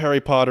read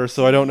Harry Potter,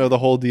 so I don't know the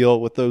whole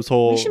deal with those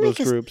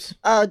groups.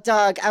 Oh,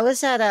 dog! I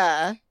was at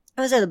a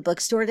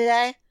bookstore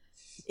today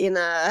in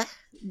the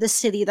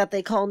city that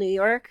they call New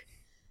York,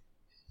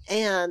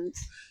 and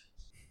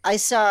I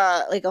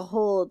saw a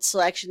whole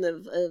selection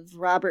of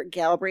Robert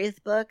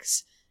Galbraith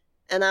books,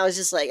 and I was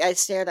just I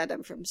stared at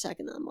him for a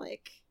second, and I'm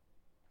like,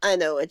 I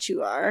know what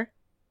you are.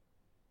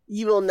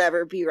 you will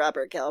never be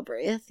Robert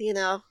Galbraith, you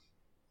know?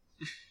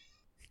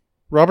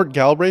 Robert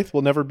Galbraith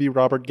will never be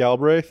Robert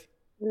Galbraith?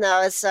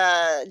 No, it's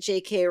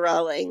J.K.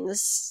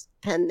 Rowling's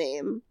pen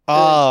name.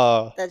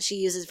 Ah. That she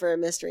uses for her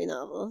mystery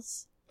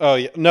novels. Oh,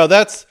 yeah. No,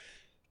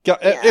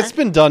 it's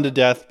been done to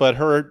death, but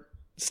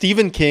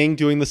Stephen King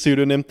doing the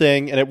pseudonym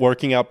thing and it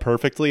working out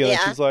perfectly. And then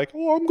she's like,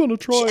 oh, I'm going to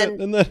try it.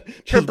 And then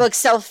her books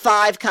sell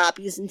 5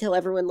 copies until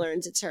everyone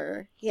learns it's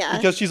her. Yeah.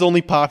 Because she's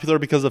only popular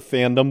because of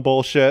fandom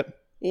bullshit.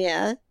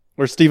 Yeah.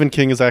 Where Stephen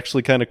King is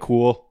actually kind of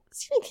cool.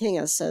 Stephen King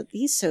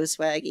he's so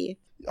swaggy.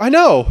 I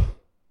know.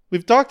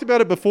 We've talked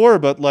about it before,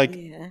 but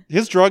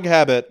his drug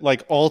habit,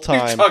 all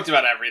time. We've talked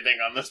about everything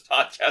on this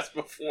podcast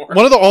before.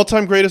 One of the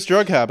all-time greatest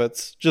drug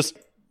habits. Just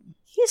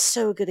he's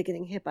so good at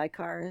getting hit by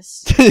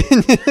cars.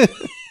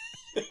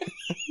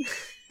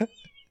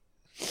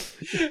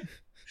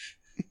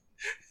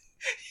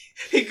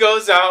 He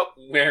goes out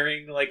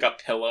wearing a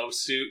pillow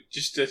suit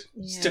just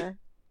to.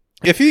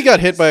 If he got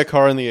hit by a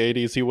car in the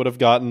 80s, he would have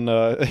gotten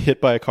hit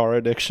by a car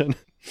addiction.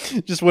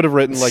 Just would have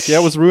written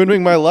it was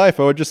ruining my life.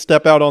 I would just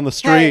step out on the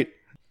street. Hey,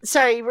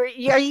 sorry,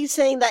 are you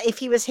saying that if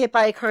he was hit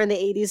by a car in the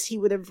 80s, he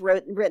would have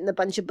written a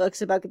bunch of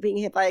books about being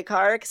hit by a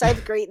car? Because I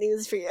have great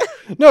news for you.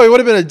 No, he would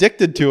have been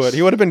addicted to it.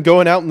 He would have been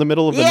going out in the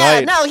middle of the night.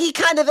 Yeah, no, he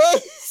kind of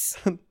is.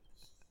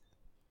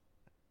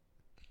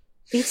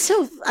 It's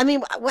so,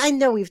 I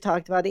know we've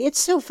talked about it. It's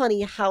so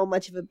funny how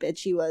much of a bitch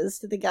he was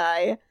to the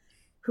guy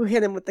who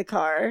hit him with the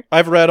car.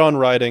 I've read on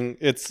writing.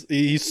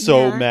 He's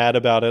so mad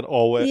about it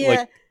always.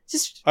 Yeah.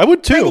 I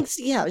would too.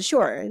 Yeah,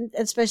 sure. And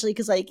especially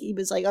because he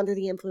was under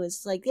the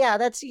influence.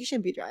 It's you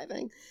shouldn't be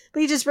driving. But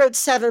he just wrote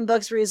 7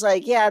 books where he's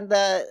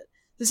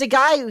there's a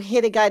guy who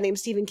hit a guy named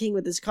Stephen King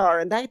with his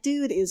car, and that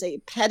dude is a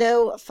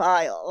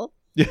pedophile.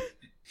 Yeah.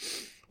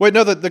 Wait,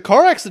 no, the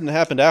car accident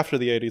happened after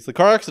the 80s. The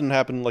car accident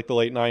happened in the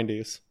late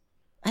 90s.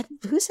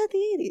 Who said the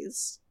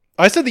 80s?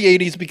 I said the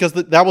 80s because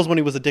that was when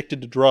he was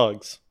addicted to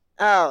drugs.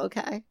 Oh,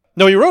 okay.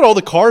 No, he wrote all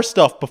the car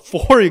stuff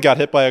before he got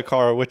hit by a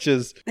car, which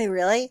is... Wait,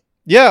 really?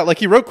 Yeah,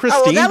 he wrote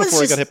Christine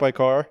before he got hit by a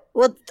car.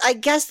 Well, I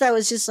guess that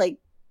was just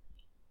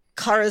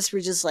cars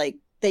were just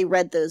they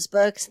read those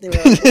books and they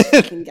were this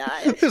fucking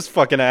guy. This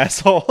fucking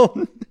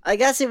asshole. I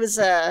guess it was,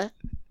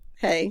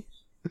 hey,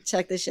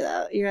 check this shit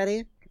out. You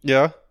ready?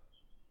 Yeah. Are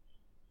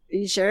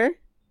you sure?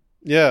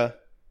 Yeah.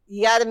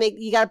 You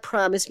gotta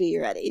promise me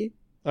you're ready.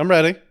 I'm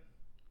ready.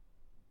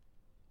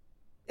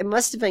 It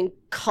must have been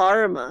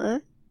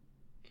karma.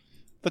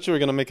 Thought you were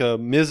gonna make a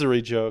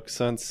misery joke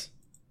since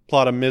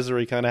plot of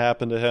Misery kind of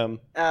happened to him.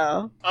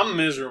 Oh. I'm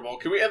miserable.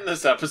 Can we end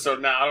this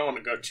episode now? I don't want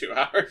to go 2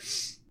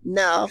 hours.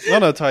 No.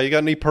 No, Ty, you got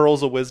any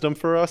pearls of wisdom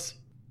for us?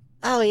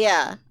 Oh,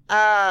 yeah.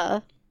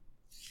 I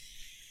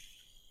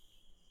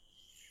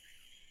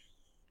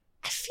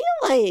feel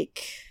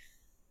like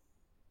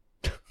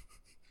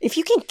if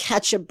you can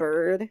catch a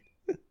bird,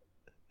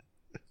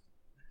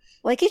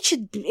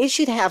 it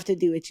should have to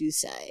do what you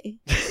say.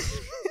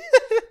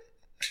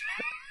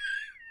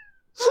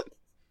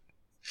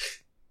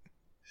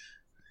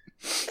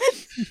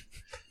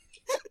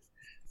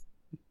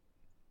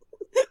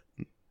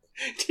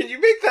 Can you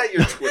make that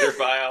your Twitter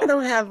bio? I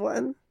don't have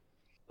one.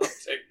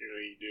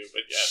 Technically you do,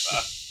 but yeah.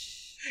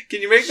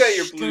 Can you make that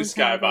your Blue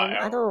Sky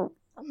bio?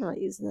 I'm not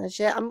using that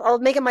shit. I'll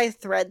make it my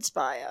Threads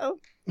bio.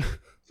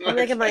 I'm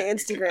making my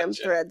Instagram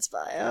Threads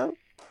bio.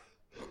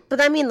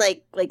 But I mean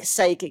like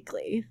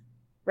psychically,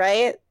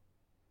 right?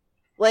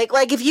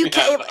 Like if you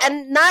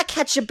and not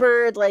catch a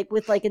bird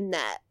with a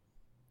net.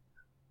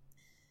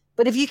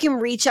 But if you can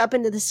reach up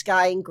into the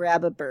sky and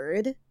grab a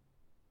bird,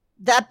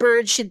 that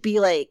bird should be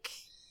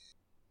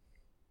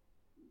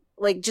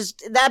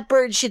that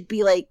bird should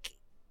be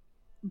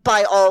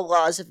by all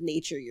laws of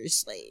nature your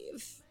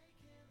slave.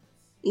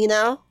 You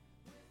know?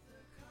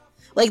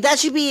 That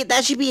should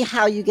be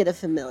how you get a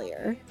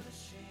familiar.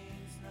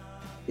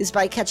 Is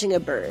by catching a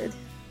bird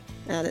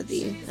out of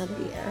the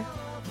air.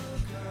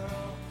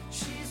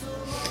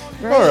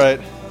 Right. All right.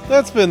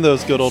 That's been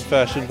those good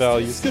old-fashioned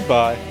values.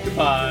 Goodbye.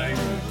 Goodbye.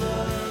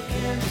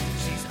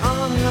 She's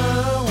on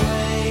her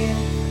way.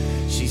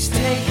 She's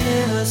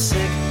taking a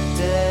sick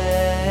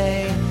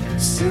day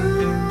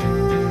soon.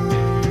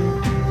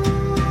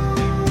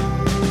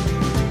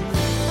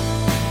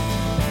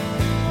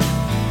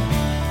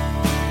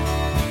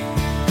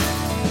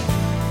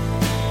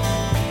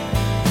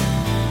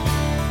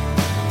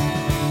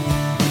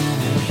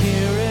 And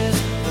here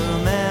is the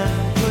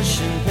man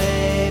pushing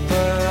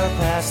paper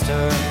past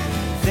her.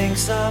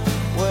 Thinks up